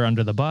my daughter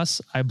under the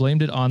bus, I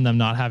blamed it on them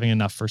not having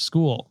enough for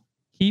school.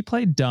 He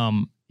played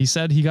dumb. He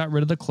said he got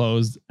rid of the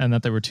clothes and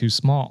that they were too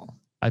small.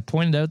 I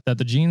pointed out that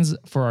the jeans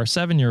for our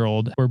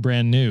 7-year-old were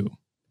brand new.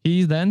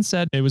 He then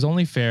said it was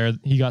only fair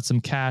he got some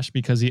cash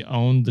because he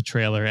owned the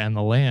trailer and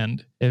the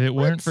land. If it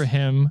weren't for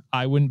him,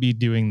 I wouldn't be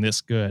doing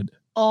this good.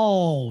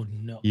 Oh,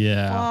 no.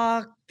 Yeah.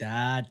 Fuck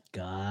that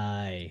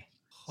guy.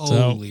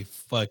 Holy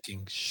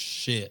fucking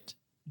shit.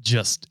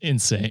 Just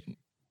insane.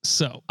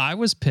 So I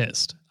was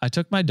pissed. I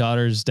took my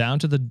daughters down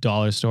to the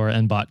dollar store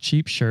and bought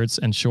cheap shirts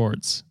and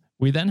shorts.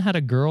 We then had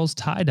a girls'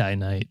 tie-dye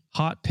night.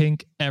 Hot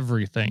pink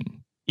everything.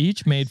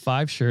 Each made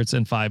 5 shirts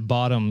and 5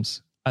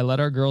 bottoms. I let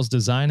our girls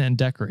design and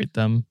decorate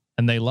them,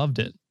 and they loved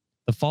it.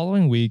 The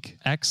following week,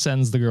 X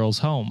sends the girls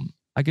home.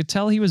 I could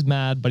tell he was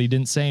mad, but he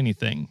didn't say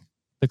anything.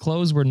 The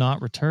clothes were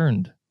not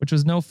returned, which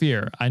was no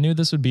fear. I knew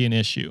this would be an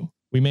issue.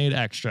 We made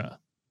extra.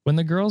 When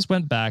the girls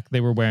went back,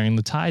 they were wearing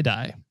the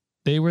tie-dye.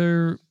 They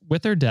were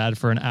with their dad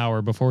for an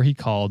hour before he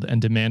called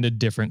and demanded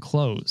different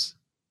clothes.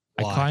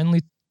 Why?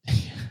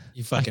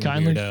 You fucking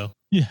weirdo.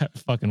 Yeah,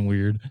 fucking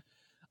weird.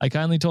 I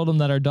kindly told him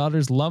that our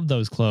daughters loved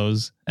those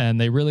clothes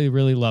and they really,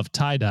 really loved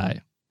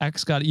tie-dye.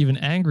 X got even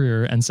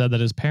angrier and said that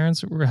his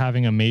parents were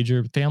having a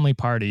major family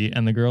party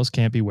and the girls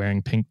can't be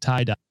wearing pink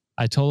tie-dye.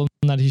 I told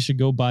him that he should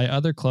go buy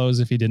other clothes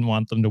if he didn't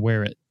want them to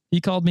wear it.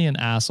 He called me an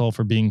asshole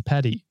for being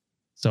petty.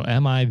 So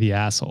am I the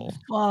asshole?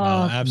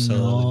 No,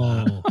 absolutely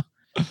not.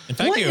 In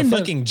fact, you're a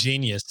fucking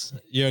genius.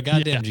 You're a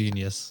goddamn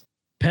genius.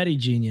 Petty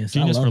genius.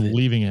 Genius I for love it.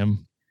 leaving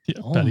him. Yeah,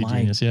 Oh petty my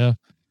genius, yeah.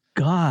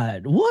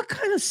 God, what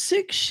kind of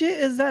sick shit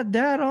is that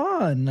dad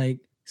on? Like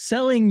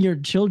selling your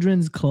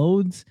children's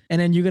clothes and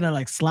then you're gonna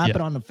like slap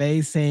it on the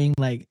face saying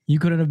like you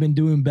couldn't have been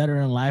doing better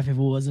in life if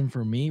it wasn't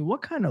for me.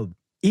 What kind of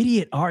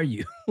idiot are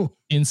you?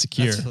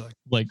 Insecure.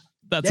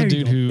 That's There a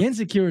you dude go. who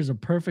Insecure is a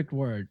perfect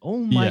word. Oh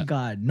my Yeah.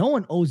 God. No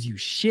one owes you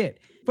shit.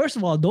 First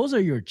of all, those are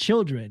your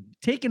children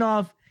taking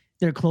off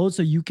their clothes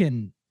so you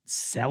can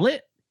sell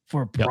it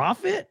for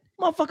profit.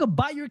 Motherfucker,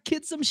 buy your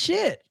kids some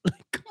shit.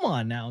 Like, come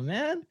on now,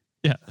 man.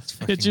 Yeah,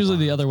 it's usually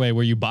the other way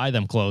where you buy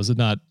them clothes and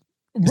not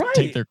just Right.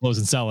 take their clothes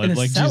and sell it. And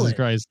Like, sell Jesus it.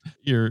 Christ,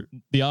 you're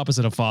the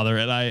opposite of father.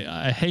 And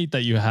I hate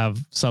that you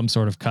have some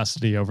sort of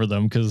custody over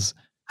them because,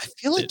 I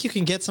feel like you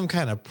can get some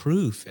kind of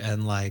proof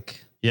and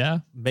like yeah,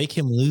 make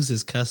him lose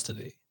his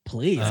custody.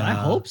 Please, I Uh,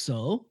 hope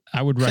so.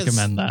 I would 'Cause-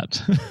 recommend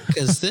that.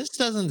 Because this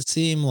doesn't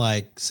seem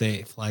like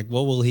safe. Like,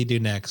 what will he do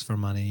next for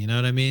money? You know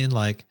what I mean?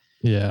 Like,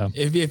 Yeah.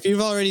 if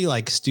you've already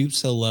like stooped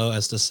so low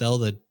as to sell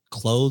the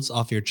clothes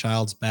off your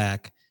child's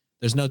back,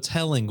 there's no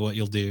telling what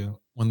you'll do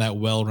when that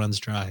well runs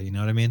dry. You know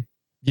what I mean?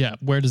 Yeah.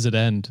 Where does it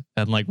end?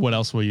 And like, what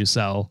else will you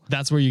sell?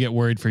 That's where you get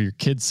worried for your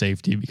kid's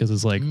safety because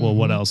it's like, well,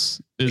 what Mhm.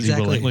 else is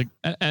Exactly. he willing?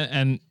 Like,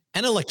 and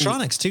And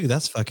electronics too.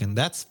 That's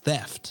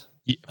theft.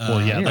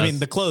 well, yeah. I that's- mean,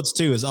 the clothes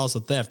too is also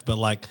theft. But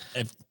like,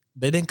 if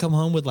they didn't come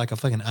home with like a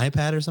fucking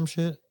iPad or some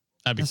shit,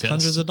 I'd be that's pissed.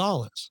 hundreds of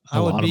dollars. A I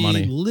would lot of be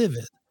money.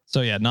 livid.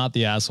 So yeah, not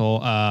the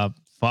asshole.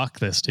 Fuck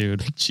this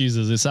dude.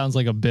 Jesus, it sounds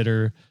like a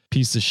bitter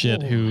piece of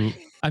shit who,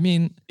 I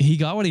mean, he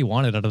got what he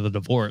wanted out of the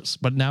divorce,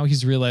 but now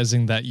he's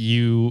realizing that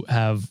you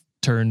have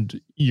turned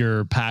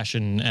your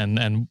passion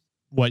and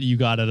what you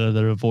got out of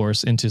the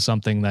divorce into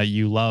something that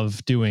you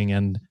love doing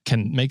and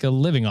can make a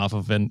living off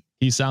of. And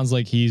he sounds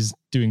like he's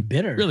doing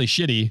Bitter. really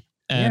shitty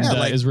and Yeah,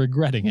 like- is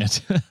regretting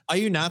it. Are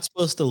you not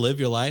supposed to live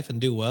your life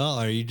and do well?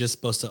 Are you just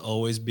supposed to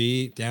always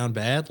be down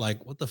bad?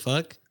 Like, what the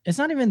fuck? It's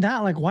not even that.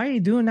 Like, why are you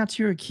doing that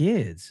to your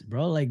kids,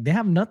 bro? Like, they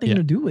have nothing Yeah.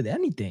 to do with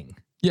anything.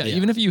 Yeah, Yeah.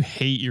 even if you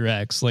hate your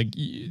ex, like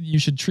you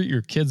should treat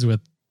your kids with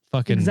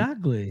fucking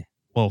Exactly.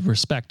 well,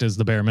 respect is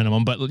the bare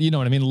minimum, but you know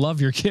what I mean? Love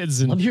your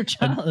kids and, Love your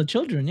child,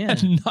 children. Yeah.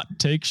 and not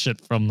take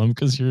shit from them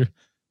because you're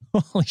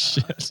holy Oh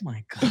shit.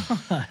 my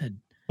God.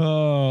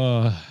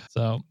 Oh,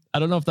 so I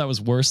don't know if that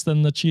was worse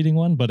than the cheating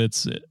one, but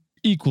it's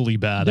equally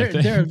bad. I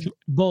They're think.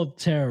 both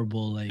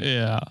terrible. Like,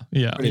 Yeah,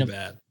 yeah. Pretty know,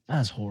 bad.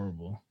 that's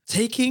horrible.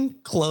 Taking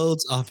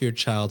clothes off your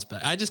child's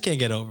back. I just can't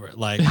get over it.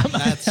 Like,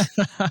 that's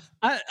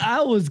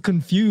I was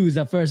confused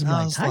at first. I'm I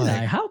like, was tie dye?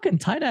 like- How can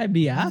tie dye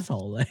be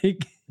asshole?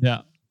 Like,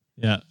 Yeah,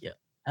 yeah.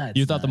 that's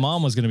You thought the nuts.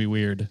 mom was gonna be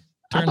weird.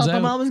 I Turns thought the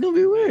out mom was gonna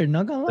be weird.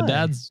 Not gonna lie. the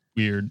dad's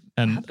weird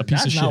and a The piece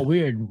of dad's shit. not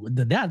weird.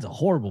 The dad's a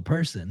horrible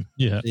person.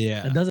 Yeah.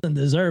 yeah. That doesn't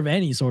deserve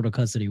any sort of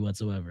custody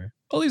whatsoever.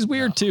 Well, he's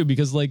weird too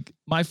because like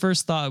my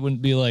first thought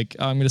wouldn't be like,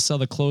 oh, I'm gonna sell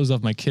the clothes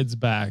off my kid's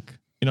back.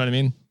 You know what I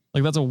mean?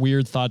 Like that's a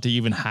weird thought to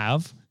even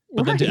have.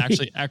 But then to Right.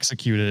 actually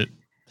execute it,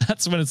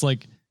 that's when it's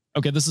like,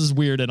 okay, this is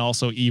weird and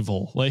also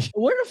evil. Like,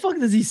 Where the fuck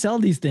does he sell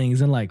these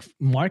things in like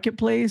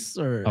marketplace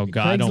or oh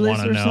god, I don't Craigslist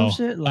want to or know. some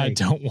shit? I Like,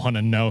 don't want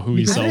to know who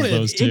he because sells it-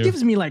 those it to.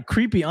 gives me like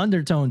creepy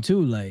undertone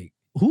too. Like,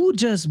 who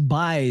just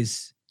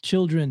buys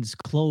children's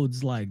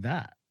clothes like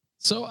that?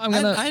 So I'm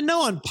gonna. I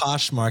know on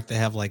Poshmark they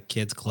have like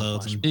kids'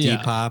 clothes and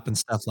Yeah. Depop and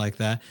stuff like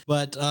that,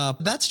 but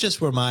that's just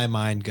where my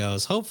mind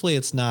goes. Hopefully,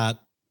 it's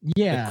not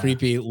Yeah, the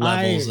creepy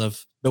levels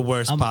of the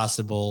worst I'm-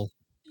 possible.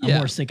 I'm Yeah.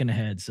 more sick in the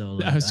head. So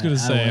I was gonna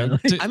say. would-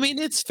 to- I mean,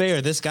 it's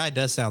fair. This guy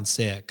does sound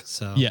sick,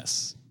 so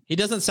yes. he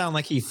doesn't sound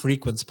like he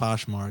frequents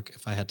Poshmark.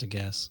 If I had to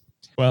guess,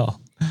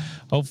 Well,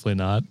 hopefully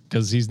not,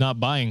 because he's not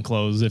buying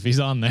clothes if he's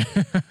on there.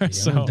 Yeah,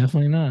 so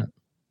definitely not.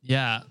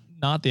 yeah,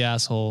 not the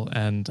asshole.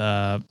 And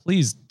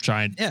please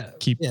try and yeah,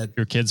 keep yeah,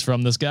 your kids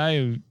from this guy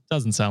who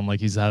doesn't sound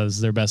like he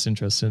has their best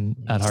interest in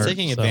at heart.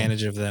 taking So,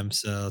 advantage of them.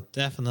 So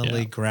definitely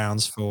Yeah.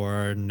 grounds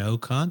for no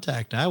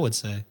contact. I would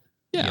say.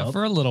 Yeah, Yup.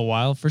 for a little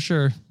while, for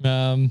sure.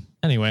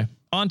 Anyway,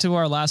 on to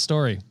our last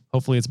story.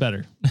 Hopefully it's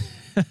better.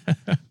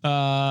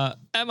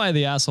 Am I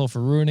the asshole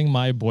for ruining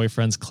my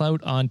boyfriend's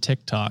clout on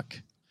TikTok?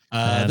 This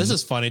And-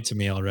 is funny to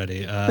me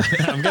already.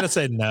 I'm gonna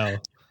say no.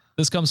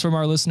 This comes from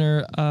our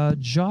listener,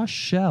 Josh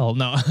Shell.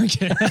 No,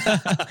 okay.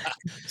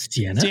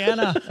 Sienna,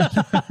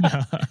 Deanna.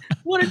 No,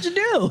 what did you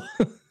do?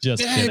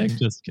 just Dang. kidding.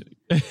 Just kidding.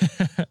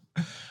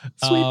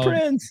 Sweet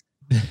Prince.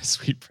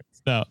 Sweet Prince.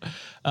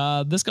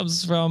 No. This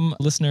comes from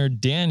listener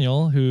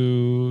Daniel,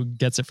 who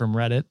gets it from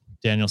Reddit.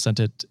 Daniel sent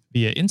it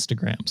via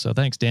Instagram. So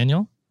thanks,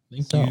 Daniel.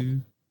 Thank So,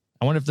 you.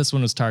 I wonder if this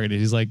one was targeted.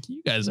 He's like,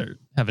 you guys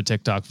have a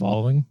TikTok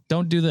following.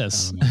 Don't do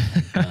this. Oh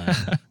my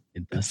God.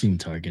 It does seem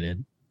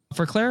targeted.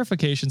 For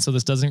clarification, so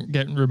this doesn't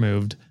get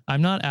removed,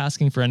 I'm not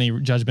asking for any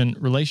judgment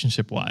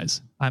relationship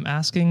wise. I'm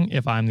asking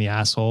if I'm the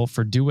asshole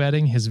for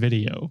duetting his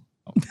video.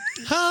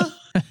 Huh?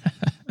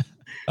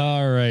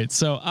 All right.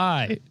 So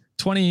I,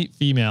 20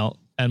 female,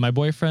 and my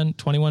boyfriend,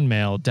 21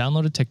 male,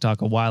 downloaded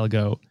TikTok a while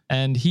ago,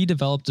 and he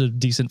developed a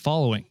decent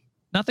following.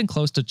 Nothing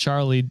close to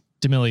Charlie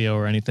D'Amelio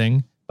or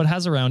anything, but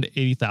has around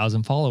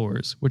 80,000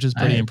 followers, which is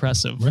pretty Hey,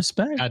 impressive.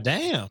 Respect. God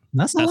damn.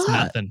 That's a That's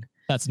lot. nothing.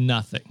 That's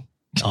nothing.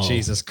 Oh,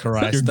 Jesus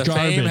Christ. You're The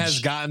fame garbage. has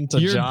gotten to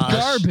You're Josh.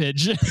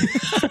 garbage.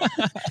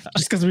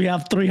 just because we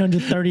have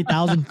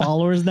 330,000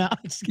 followers now.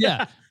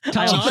 Yeah.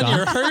 Tell him, John, Sean.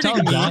 you're hurting Tell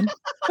him, me. John.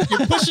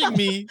 You're pushing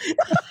me.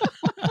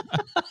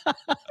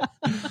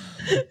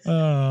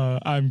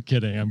 I'm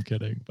kidding. I'm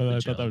kidding. But I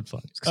thought that would be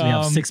fun. Because we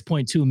have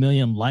 6.2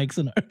 million likes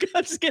in our.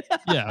 I'm just kidding.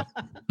 Yeah.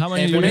 How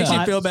many If do it you makes you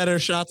have? feel better,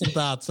 shots and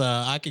thoughts,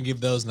 I can give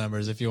those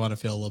numbers if you want to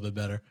feel a little bit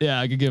better. Yeah,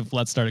 I could give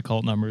Let's Start a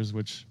Cult numbers,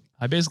 which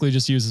I basically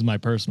just use my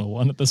personal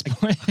one at this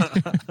point.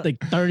 Like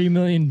 30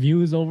 million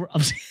views over.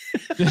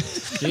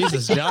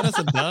 Jesus, John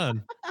isn't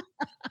done.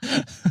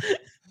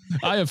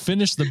 I have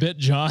finished the bit,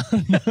 John.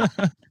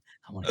 I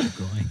want to keep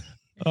going.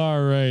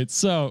 All right.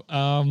 So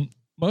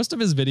most of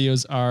his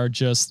videos are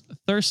just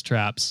thirst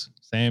traps.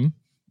 Same.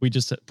 We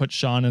just put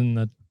Sean in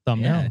the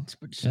thumbnail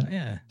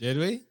Yeah. Did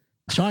we?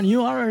 Sean,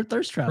 you are a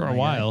thirst trap for a my guy.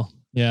 while.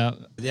 Yeah.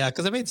 Yeah,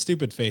 because I made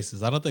stupid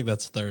faces. I don't think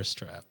that's thirst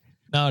trap.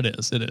 No, it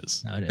is. It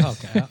is. No, it is.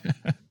 Okay.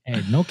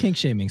 Hey, no kink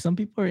shaming. Some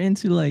people are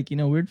into like,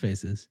 weird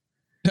faces.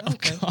 Oh,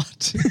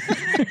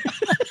 God.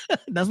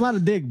 That's not a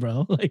dig,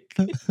 bro. Like,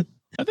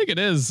 I think it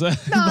is. no,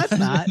 it's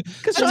not.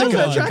 Because That's Sean's a an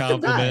good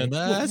attractive compliment.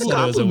 guy. I said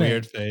it was a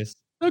weird face.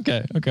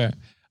 Okay. Okay.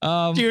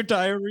 Dear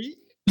diary.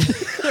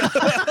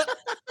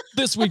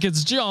 This week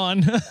it's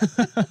John.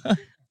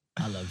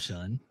 I love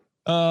Sean.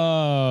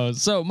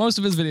 So most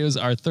of his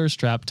videos are thirst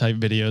trap type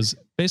videos,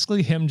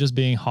 basically him just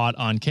being hot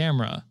on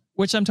camera,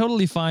 which I'm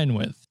totally fine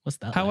with. What's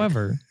that?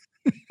 However,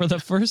 for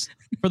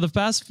the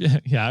past,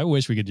 yeah, I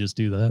wish we could just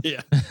do that.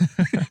 Yeah.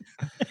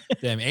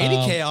 Damn,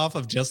 80K off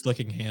of just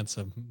looking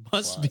handsome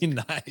must be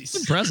nice.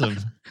 Impressive.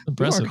 You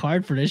Impressive. work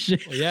hard for this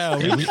shit. Yeah,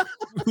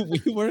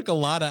 we work a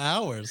lot of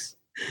hours.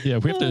 Yeah,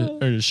 we have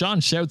to. Or Sean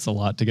shouts a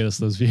lot to get us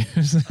those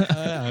views.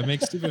 I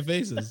make stupid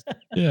faces.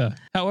 Yeah.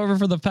 However,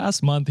 for the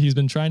past month, he's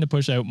been trying to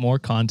push out more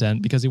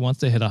content because he wants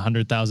to hit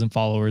 100,000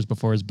 followers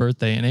before his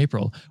birthday in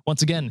April.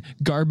 Once again,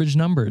 garbage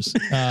numbers.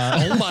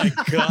 Oh my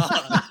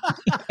God.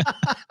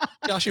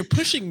 Gosh, you're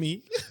pushing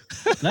me.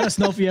 Let us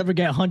know if you ever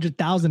get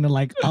 100,000 in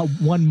like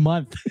 1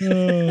 month.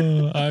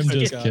 I'm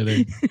just God.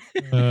 kidding.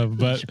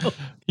 But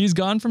he's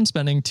gone from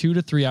spending 2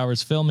 to 3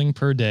 hours filming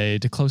per day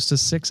to close to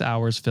 6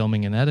 hours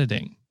filming and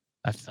editing.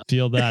 I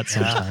feel that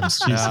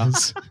sometimes. Yeah.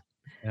 Jesus.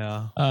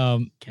 Yeah.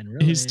 Can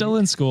relate. He's still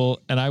in school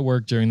and I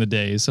work during the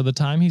day, so the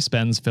time he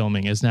spends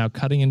filming is now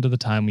cutting into the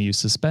time we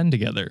used to spend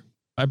together.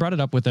 I brought it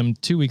up with him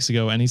 2 weeks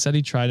ago and he said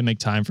he'd try to make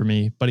time for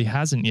me, but he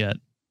hasn't yet.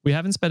 We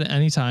haven't spent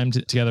any time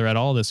together at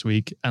all this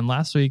week, and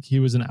last week he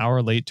was an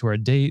hour late to our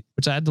date,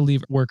 which I had to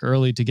leave work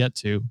early to get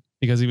to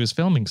because he was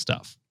filming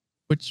stuff.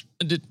 Which,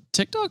 did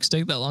TikToks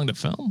take that long to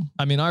film?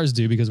 I mean, ours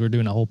do because we're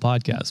doing a whole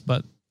podcast,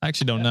 but I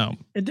actually don't know.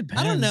 It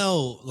depends. I don't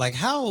know. Like,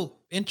 how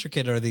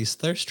intricate are these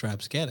thirst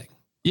traps getting?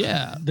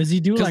 Yeah. Does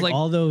he do 'Cause, like like-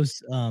 all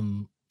those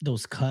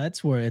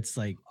cuts where it's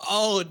like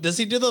Oh, does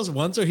he do those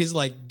ones where he's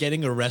like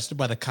getting arrested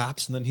by the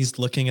cops and then he's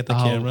looking at the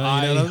Oh, camera?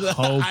 I hope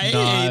I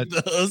not. hate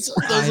those.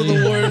 Those are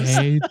the worst.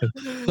 I hate them.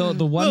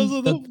 The one, Those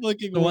are the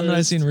fucking the one that I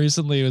worst. seen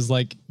recently was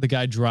like the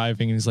guy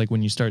driving and he's like,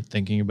 when you start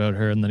thinking about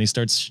her and then he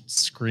starts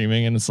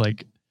screaming and it's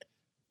like,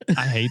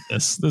 I hate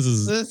this. This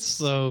is That's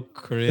so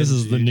cringy. this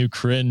is the new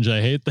cringe. I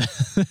hate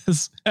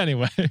this.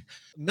 Anyway,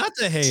 Not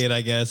to hate,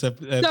 I guess.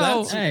 If No,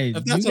 that's, hey,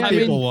 if that's you what got-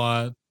 people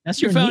want.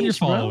 that's you your found niche,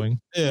 your bro.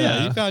 following.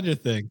 Yeah, you found your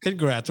thing.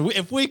 Congrats.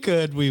 If we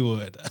could, we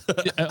would.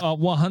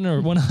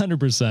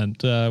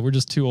 100%. We're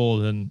just too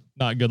old and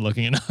not good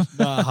looking enough.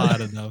 Not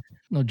hot enough.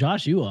 No,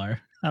 Josh, you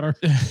are. I don't.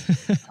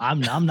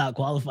 I'm not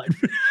qualified.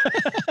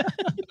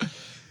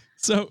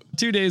 So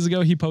 2 days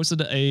ago, he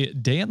posted a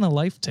day in the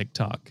life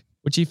TikTok,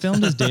 which he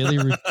filmed his daily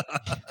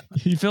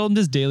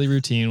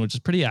routine, which is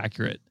pretty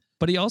accurate.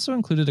 But he also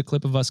included a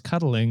clip of us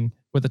cuddling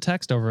with a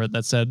text over it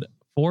that said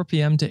 4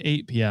 p.m. to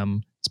 8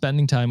 p.m.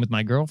 spending time with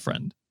my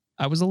girlfriend.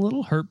 I was a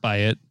little hurt by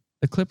it.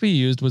 The clip he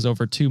used was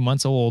over 2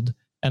 months old,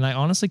 and I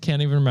honestly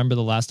can't even remember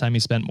the last time he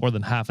spent more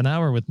than half an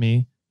hour with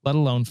me, let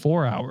alone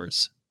 4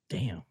 hours.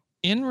 Damn.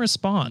 In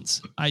response,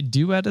 I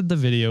duetted the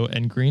video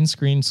and green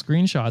screen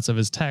screenshots of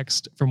his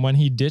text from when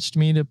he ditched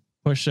me to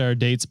push our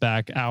dates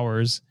back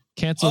hours,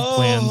 canceled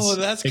plans,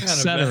 that's kind of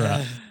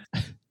etc.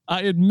 bad.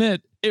 I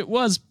admit it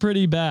was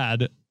pretty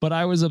bad, but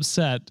I was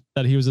upset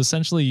that he was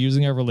essentially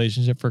using our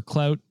relationship for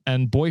clout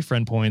and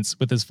boyfriend points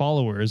with his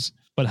followers,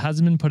 but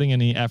hasn't been putting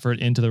any effort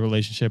into the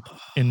relationship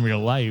in real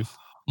life.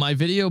 My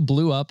video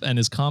blew up and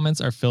his comments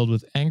are filled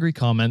with angry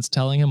comments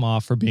telling him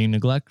off for being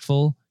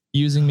neglectful,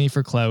 using me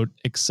for clout,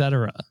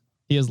 etc.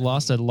 He has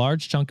lost a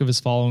large chunk of his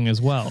following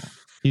as well.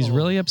 He's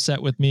really upset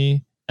with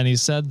me, and he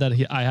said that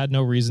I had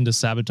no reason to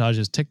sabotage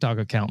his TikTok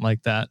account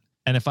like that.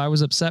 And if I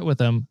was upset with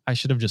him, I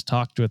should have just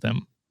talked with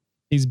him.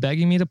 He's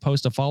begging me to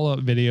post a follow-up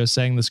video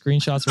saying the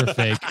screenshots were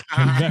fake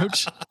and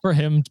vouch for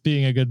him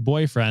being a good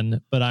boyfriend,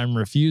 but I'm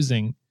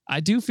refusing. I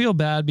do feel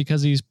bad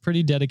because he's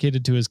pretty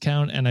dedicated to his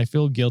account, and I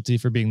feel guilty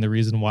for being the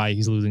reason why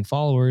he's losing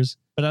followers.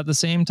 But at the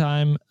same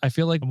time, I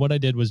feel like what I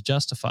did was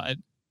justified.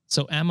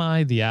 So am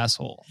I the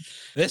asshole?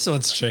 This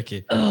one's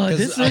tricky. Oh, 'Cause,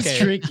 this is okay,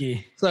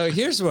 tricky. So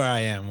here's where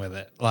I am with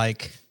it.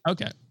 Like,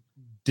 Okay.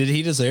 did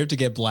he deserve to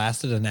get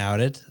blasted and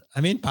outed?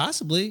 I mean,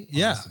 possibly.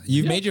 Yeah.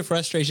 You made your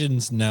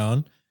frustrations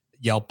known.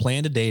 Y'all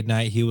planned a date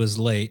night. He was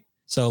late.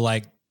 So,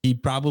 like, he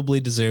probably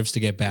deserves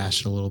to get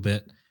bashed a little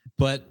bit.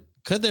 But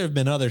could there have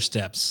been other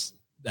steps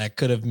that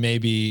could have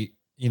maybe,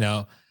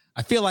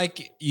 I feel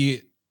like you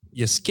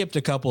skipped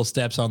a couple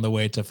steps on the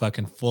way to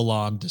fucking full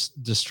on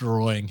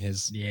destroying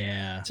his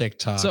Yeah.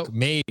 TikTok. So-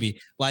 Maybe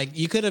like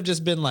you could have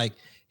just been like,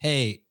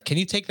 hey, can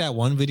you take that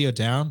one video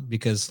down?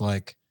 Because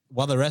like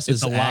while the rest It's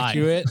is a lie.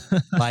 accurate,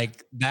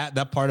 like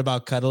that part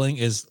about cuddling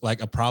is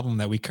like a problem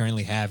that we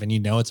currently have, and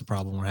it's a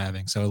problem we're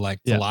having. So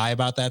like to lie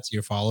about that to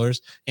your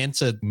followers and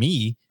to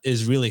me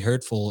is really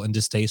hurtful and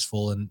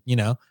distasteful, and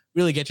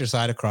really get your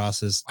side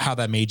across is how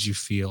that made you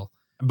feel.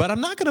 But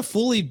I'm not gonna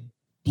fully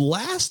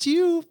blast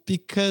you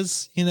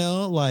because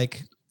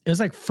like it was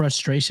like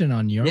frustration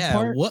on your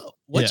part.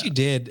 What you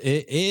did,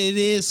 it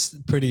is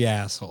pretty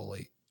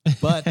assholey.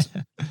 But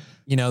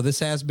this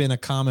has been a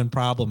common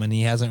problem, and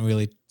he hasn't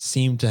really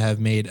seemed to have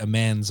made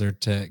amends or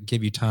to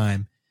give you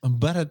time.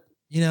 But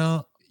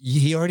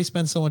he already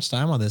spent so much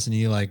time on this, and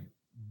he like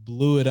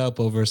blew it up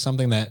over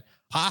something that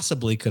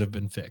possibly could have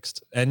been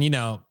fixed. And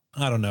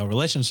I don't know,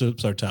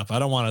 relationships are tough. I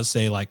don't want to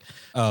say like,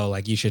 oh,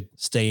 like you should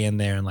stay in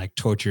there and like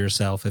torture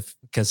yourself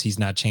because he's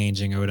not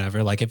changing or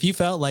whatever. Like if you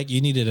felt like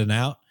you needed an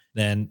out,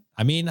 then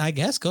I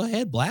guess go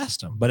ahead,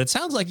 blast him. But it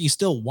sounds like you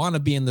still want to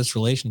be in this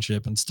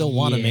relationship and still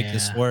want to make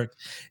this work.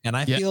 And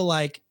I feel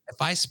like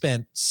if I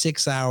spent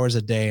 6 hours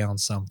a day on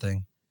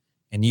something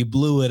and you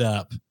blew it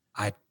up,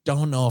 I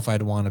don't know if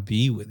I'd want to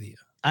be with you.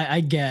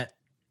 I get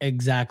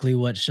exactly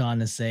what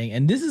Sean is saying.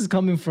 And this is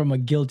coming from a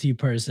guilty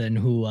person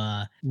who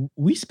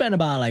we spent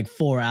about like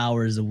 4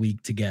 hours a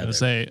week together.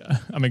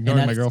 I'm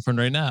ignoring my girlfriend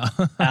right now.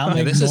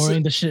 I'm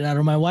ignoring the shit out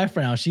of my wife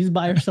right now. She's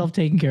by herself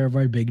taking care of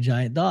our big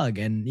giant dog.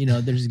 And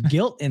there's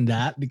guilt in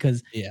that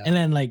because and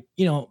then like,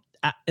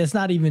 it's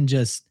not even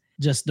just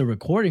the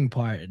recording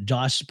part.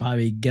 Josh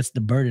probably gets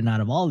the burden out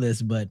of all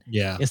this, but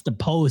it's the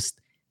post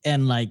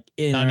and like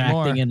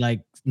interacting and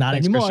like not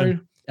Thanks,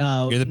 anymore.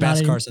 You're the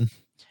best, Carson.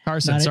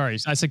 Carson, sorry,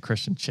 I said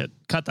Christian. Shit,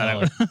 cut that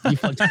out. You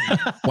fucked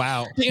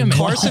wow,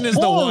 Carson is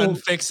the one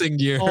fixing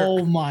your.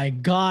 Oh my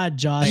God,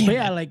 Josh! But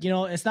yeah, like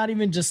it's not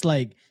even just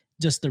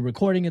the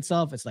recording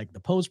itself. It's like the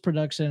post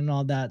production and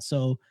all that.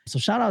 So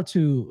shout out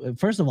to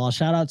first of all,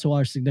 shout out to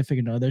our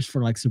significant others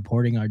for like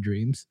supporting our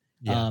dreams.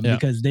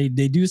 Because they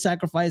do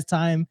sacrifice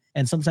time,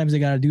 and sometimes they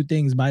gotta do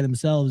things by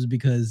themselves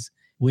because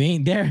we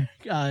ain't there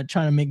trying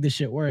to make this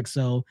shit work.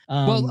 So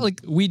well,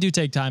 like we do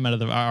take time out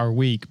of our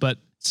week, but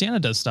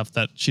Sienna does stuff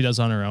that she does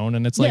on her own,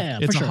 and it's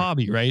like it's a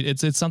hobby, right?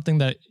 It's something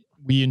that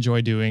we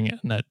enjoy doing, and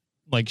that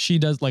like she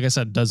does, like I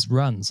said, does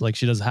runs, like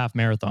she does half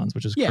marathons,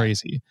 which is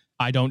crazy.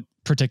 I don't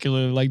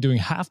particularly like doing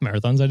half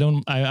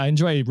marathons. I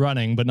enjoy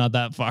running, but not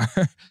that far.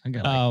 I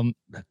got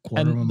like a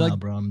quarter of a mile,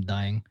 bro. I'm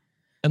dying.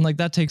 And like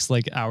that takes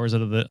like hours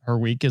out of her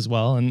week as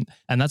well, and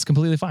that's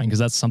completely fine because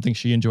that's something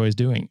she enjoys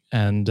doing.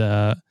 And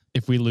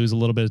if we lose a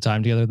little bit of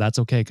time together, that's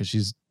okay because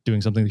she's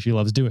doing something that she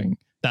loves doing.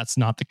 That's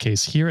not the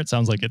case here. It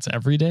sounds like it's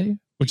every day,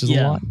 which is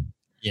a lot.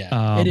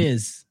 Yeah, it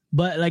is.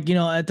 But like,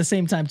 at the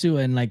same time too,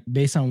 and like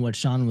based on what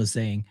Sean was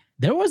saying,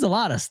 there was a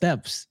lot of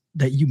steps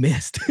that you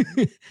missed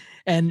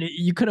and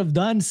you could have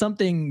done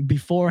something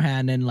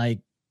beforehand and like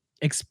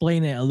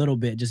explain it a little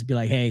bit. Just be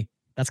like, hey,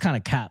 that's kind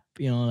of cap,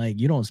 like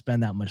you don't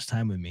spend that much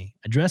time with me.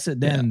 Address it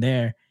then and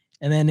there.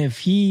 And then if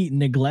he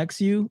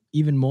neglects you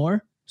even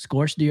more,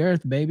 scorch the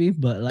earth, baby.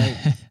 But like,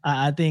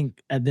 I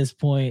think at this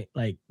point,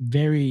 like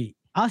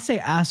I'll say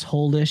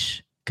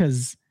asshole-ish,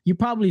 because you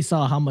probably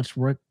saw how much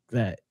work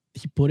that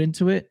he put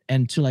into it,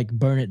 and to like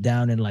burn it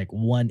down in like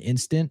one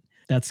instant,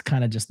 that's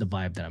kind of just the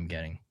vibe that I'm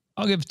getting.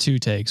 I'll give 2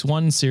 takes,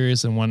 one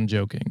serious and one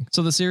joking.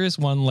 So the serious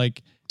one,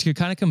 like to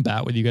kind of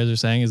combat what you guys are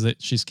saying, is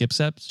that she skips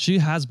steps. She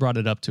has brought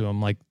it up to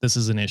him, like this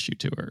is an issue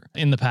to her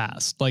in the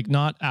past, like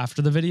not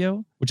after the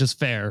video, which is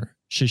fair.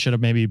 She should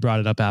have maybe brought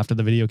it up after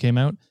the video came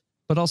out,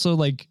 but also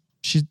like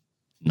she's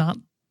not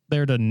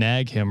there to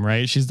nag him,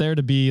 right? She's there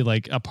to be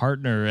like a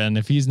partner. And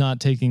if he's not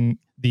taking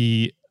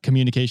the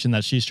communication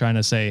that she's trying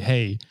to say,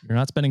 hey, you're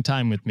not spending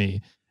time with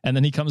me, and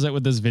then he comes out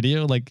with this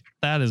video, like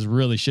that is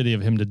really shitty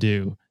of him to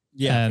do.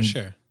 Yeah, for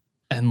sure.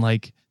 And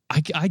like,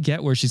 I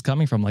get where she's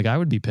coming from. Like I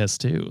would be pissed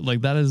too.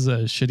 Like that is a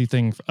shitty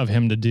thing of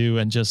him to do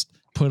and just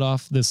put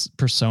off this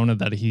persona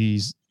that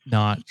he's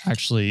not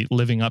actually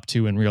living up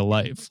to in real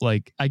life.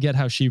 Like I get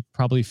how she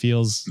probably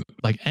feels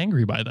like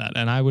angry by that.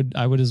 And I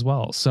would as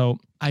well. So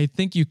I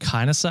think you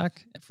kind of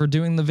suck for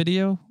doing the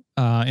video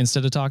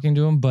instead of talking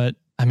to him. But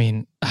I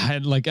mean,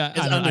 it's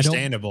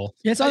understandable.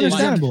 It's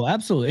understandable.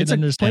 Absolutely. It's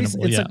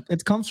understandable.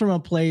 It comes from a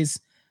place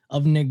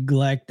of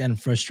neglect and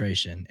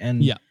frustration.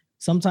 And yeah,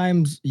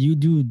 sometimes you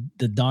do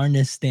the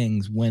darnest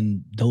things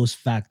when those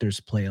factors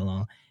play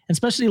along. And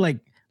especially like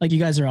you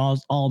guys are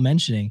all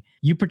mentioning,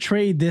 you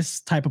portray this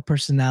type of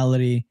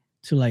personality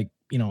to like,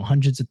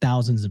 hundreds of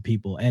thousands of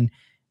people. And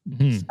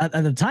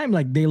at the time,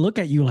 like they look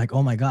at you like,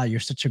 oh my God,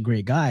 you're such a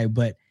great guy.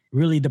 But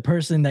really the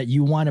person that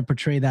you want to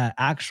portray that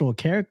actual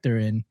character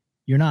in,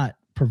 you're not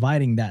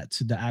providing that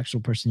to the actual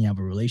person you have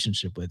a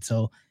relationship with.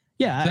 So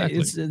yeah,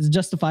 exactly. It's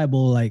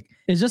justifiable. Like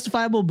it's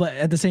justifiable, but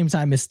at the same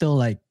time, it's still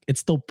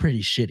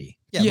pretty shitty.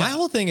 Yeah, my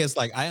whole thing is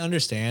like, I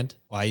understand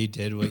why you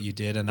did what you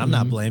did, and I'm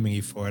not blaming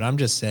you for it. I'm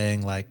just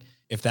saying, like,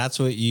 if that's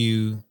what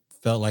you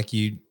felt like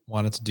you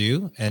wanted to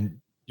do and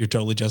you're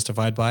totally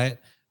justified by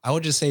it, I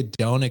would just say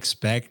don't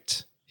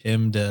expect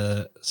him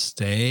to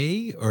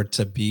stay or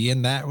to be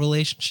in that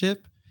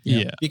relationship.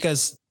 Yeah.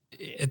 Because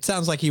it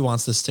sounds like he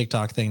wants this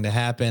TikTok thing to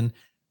happen.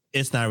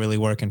 it's not really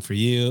working for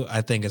you.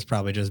 I think it's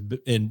probably just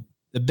in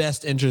the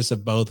best interest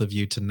of both of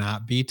you to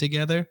not be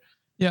together.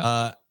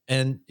 Yeah.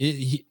 And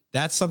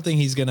that's something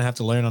he's going to have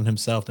to learn on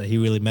himself, that he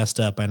really messed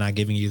up by not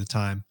giving you the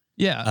time.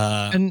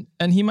 Yeah.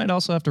 And he might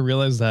also have to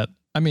realize that,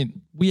 I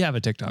mean, we have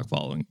a TikTok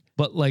following,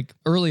 but like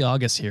early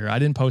August here, I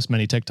didn't post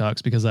many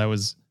TikToks because I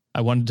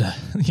wanted to,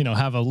 you know,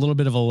 have a little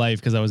bit of a life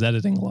because I was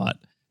editing a lot.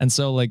 And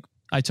so like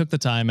I took the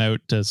time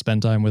out to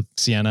spend time with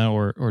Sienna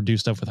or do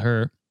stuff with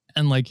her.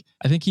 And like,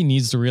 I think he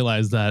needs to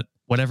realize that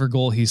whatever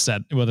goal he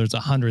set, whether it's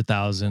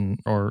 100,000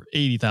 or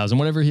 80,000,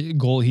 whatever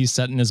goal he's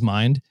set in his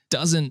mind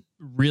doesn't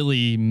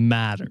really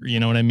matter. You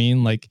know what I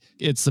mean? Like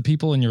it's the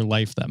people in your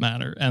life that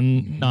matter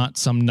and not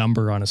some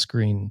number on a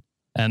screen.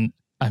 And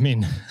I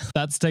mean,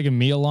 that's taken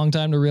me a long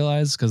time to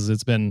realize because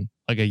it's been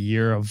like a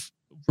year of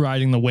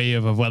riding the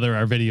wave of whether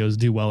our videos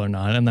do well or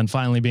not. And then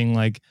finally being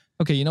like,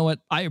 okay, you know what?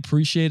 I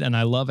appreciate and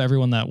I love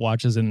everyone that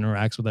watches and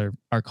interacts with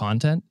our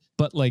content,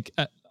 but like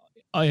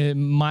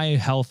my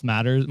health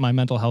matters, my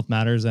mental health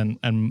matters,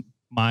 and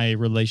my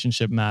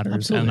relationship matters.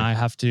 Absolutely. And I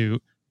have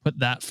to put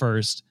that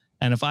first.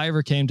 And if I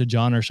ever came to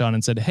John or Sean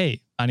and said,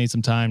 hey, I need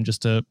some time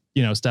just to,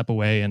 you know, step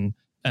away and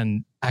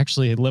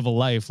actually live a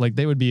life, like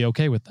they would be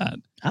okay with that.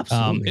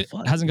 Absolutely. It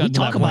hasn't gotten to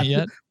that point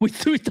yet.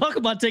 We talk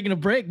about taking a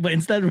break, but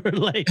instead we're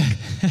like,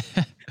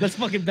 let's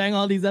fucking bang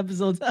all these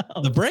episodes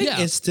out. The break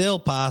is still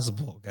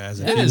possible, guys.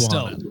 It is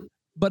still.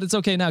 But it's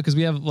okay now because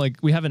we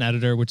have an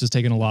editor, which has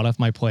taken a lot off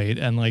my plate.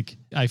 And like,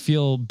 I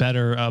feel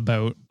better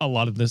about a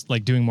lot of this,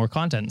 like doing more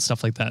content and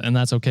stuff like that. And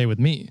that's okay with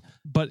me.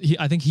 But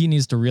I think he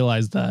needs to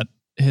realize that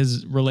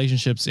his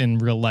relationships in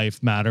real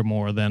life matter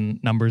more than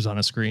numbers on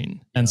a screen.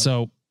 Yep. And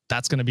so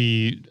that's going to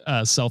be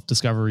a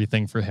self-discovery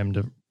thing for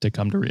him to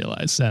come to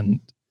realize.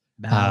 And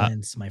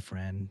balance, my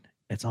friend.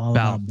 It's all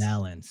about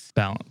balance.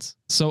 Balance.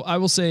 So I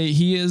will say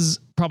he is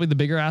probably the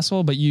bigger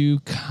asshole, but you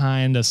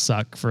kind of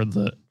suck for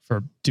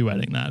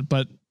duetting that.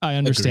 But I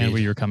understand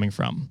where you're coming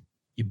from.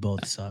 You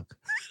both suck.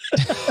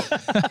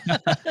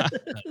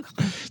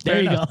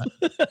 There you go.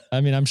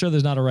 I mean, I'm sure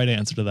there's not a right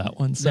answer to that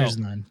one. So. There's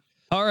none.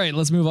 All right,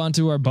 let's move on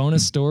to our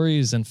bonus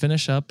stories and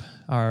finish up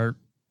our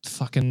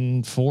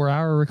fucking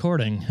 4-hour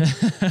recording.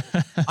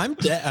 I'm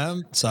dead.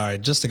 I'm sorry,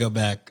 just to go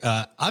back.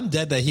 I'm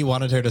dead that he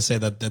wanted her to say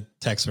that the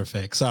texts were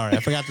fake. Sorry,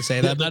 I forgot to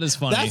say that. That is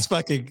funny. That's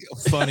fucking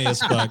funny as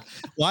fuck.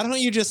 Why don't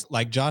you just,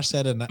 like Josh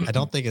said, and I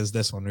don't think it's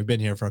this one. We've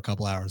been here for a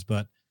couple hours,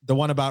 but the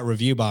one about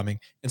review bombing,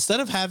 instead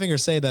of having her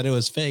say that it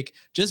was fake,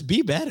 just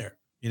be better.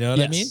 You know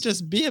what I mean?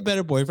 Just be a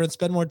better boyfriend,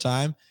 spend more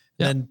time,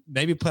 and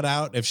maybe put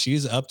out, if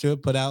she's up to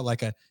it, put out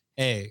like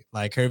hey,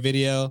 like her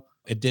video,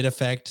 it did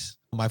affect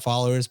my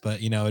followers,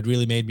 but you know, it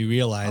really made me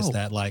realize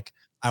that like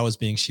I was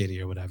being shitty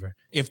or whatever.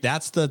 If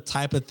that's the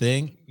type of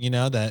thing, you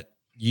know, that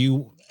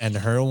you and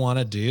her want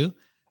to do,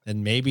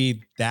 then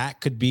maybe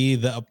that could be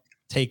the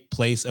take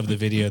place of the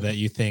video that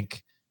you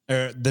think,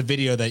 or the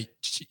video that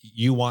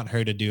you want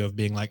her to do of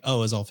being like,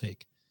 oh, it's all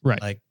fake. Right.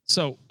 Like,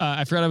 so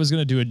I forgot I was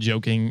going to do a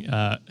joking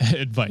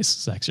advice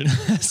section.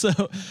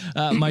 So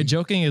my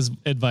joking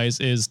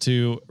advice is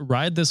to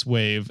ride this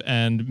wave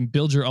and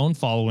build your own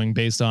following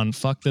based on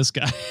fuck this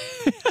guy.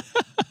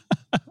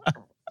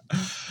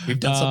 We've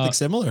done something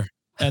similar.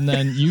 And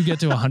then you get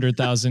to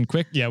 100,000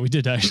 quick. Yeah, we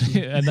did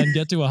actually. And then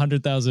get to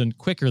 100,000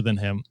 quicker than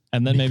him.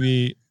 And then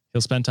maybe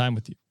he'll spend time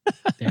with you.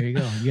 There you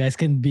go. You guys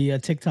can be a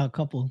TikTok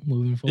couple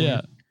moving forward.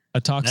 Yeah. A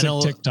toxic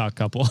TikTok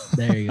couple.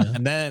 There you go.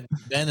 And then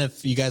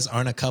if you guys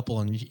aren't a couple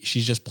and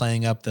she's just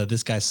playing up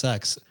this guy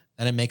sucks,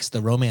 then it makes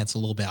the romance a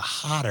little bit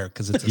hotter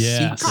because it's a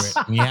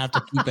secret. And you have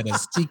to keep it a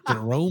secret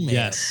romance.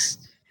 Yes.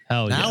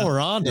 Hell yeah. Now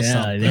we're on to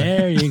something.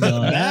 There you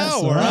go.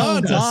 Now we're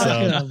on to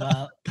something.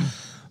 About.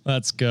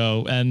 Let's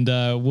go. And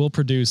we'll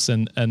produce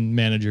and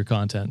manage your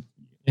content.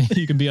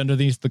 You can be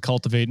underneath the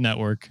Cultivate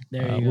network.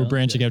 There you we're go.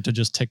 branching out to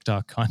just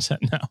TikTok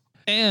content now.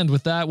 And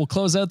with that, we'll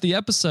close out the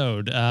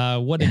episode.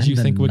 What did you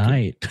think?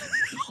 Night.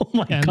 Oh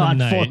my God.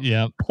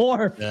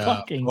 Four Yeah.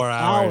 fucking 4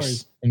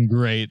 hours. And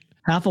great.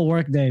 Half a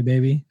work day,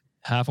 baby.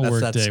 Half a That's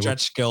work that day.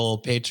 stretch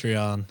goal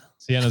Patreon.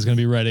 Sienna's going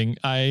to be writing,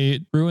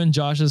 I ruined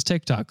Josh's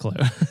TikTok clue.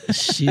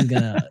 She's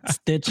going to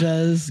stitch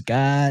us.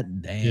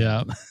 God damn.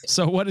 Yeah.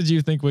 So what did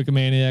you think,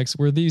 Wikimaniacs?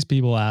 Were these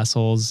people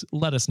assholes?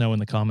 Let us know in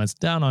the comments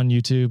down on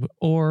YouTube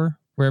or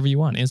wherever you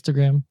want.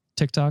 Instagram,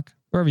 TikTok,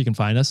 wherever you can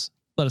find us.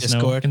 Let us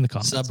know in the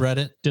comments.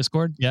 Subreddit.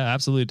 Discord. Yeah,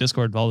 absolutely.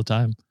 Discord all the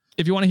time.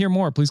 If you want to hear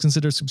more, please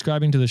consider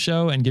subscribing to the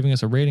show and giving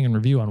us a rating and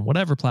review on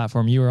whatever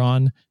platform you are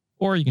on,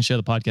 or you can share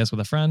the podcast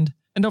with a friend.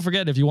 And don't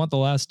forget, if you want the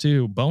last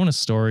 2 bonus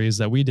stories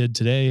that we did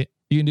today,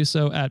 you can do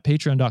so at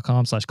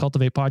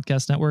patreon.com/Cultivate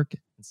Podcast Network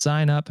and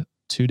sign up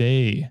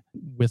today.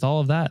 With all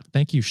of that,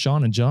 thank you,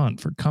 Sean and John,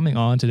 for coming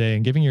on today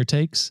and giving your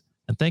takes.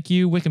 And thank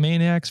you,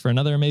 Wikimaniacs, for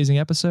another amazing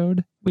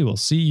episode. We will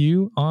see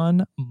you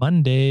on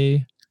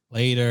Monday.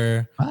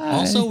 Later. Bye.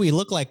 Also, we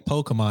look like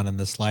Pokemon in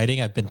this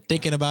lighting. I've been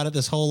thinking about it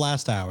this whole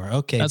last hour.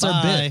 Okay, That's bye.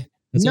 our bit.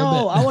 That's our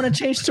No, bit. I want to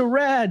change to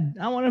red.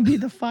 I want to be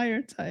the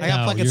fire type. I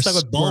got No, fucking you're stuck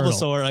with Squirtle.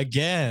 Bulbasaur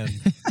again.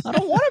 I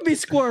don't want to be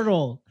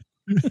Squirtle.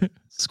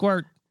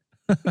 Squirt.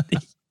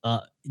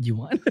 You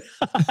want?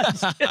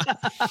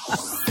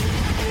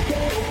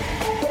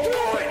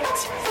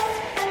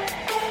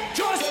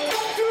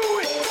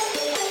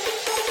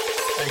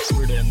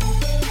 Expert in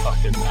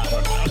fucking, I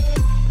don't know.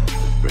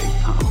 Great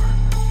power.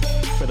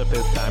 For the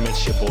fifth time,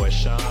 it's your boy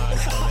Sean.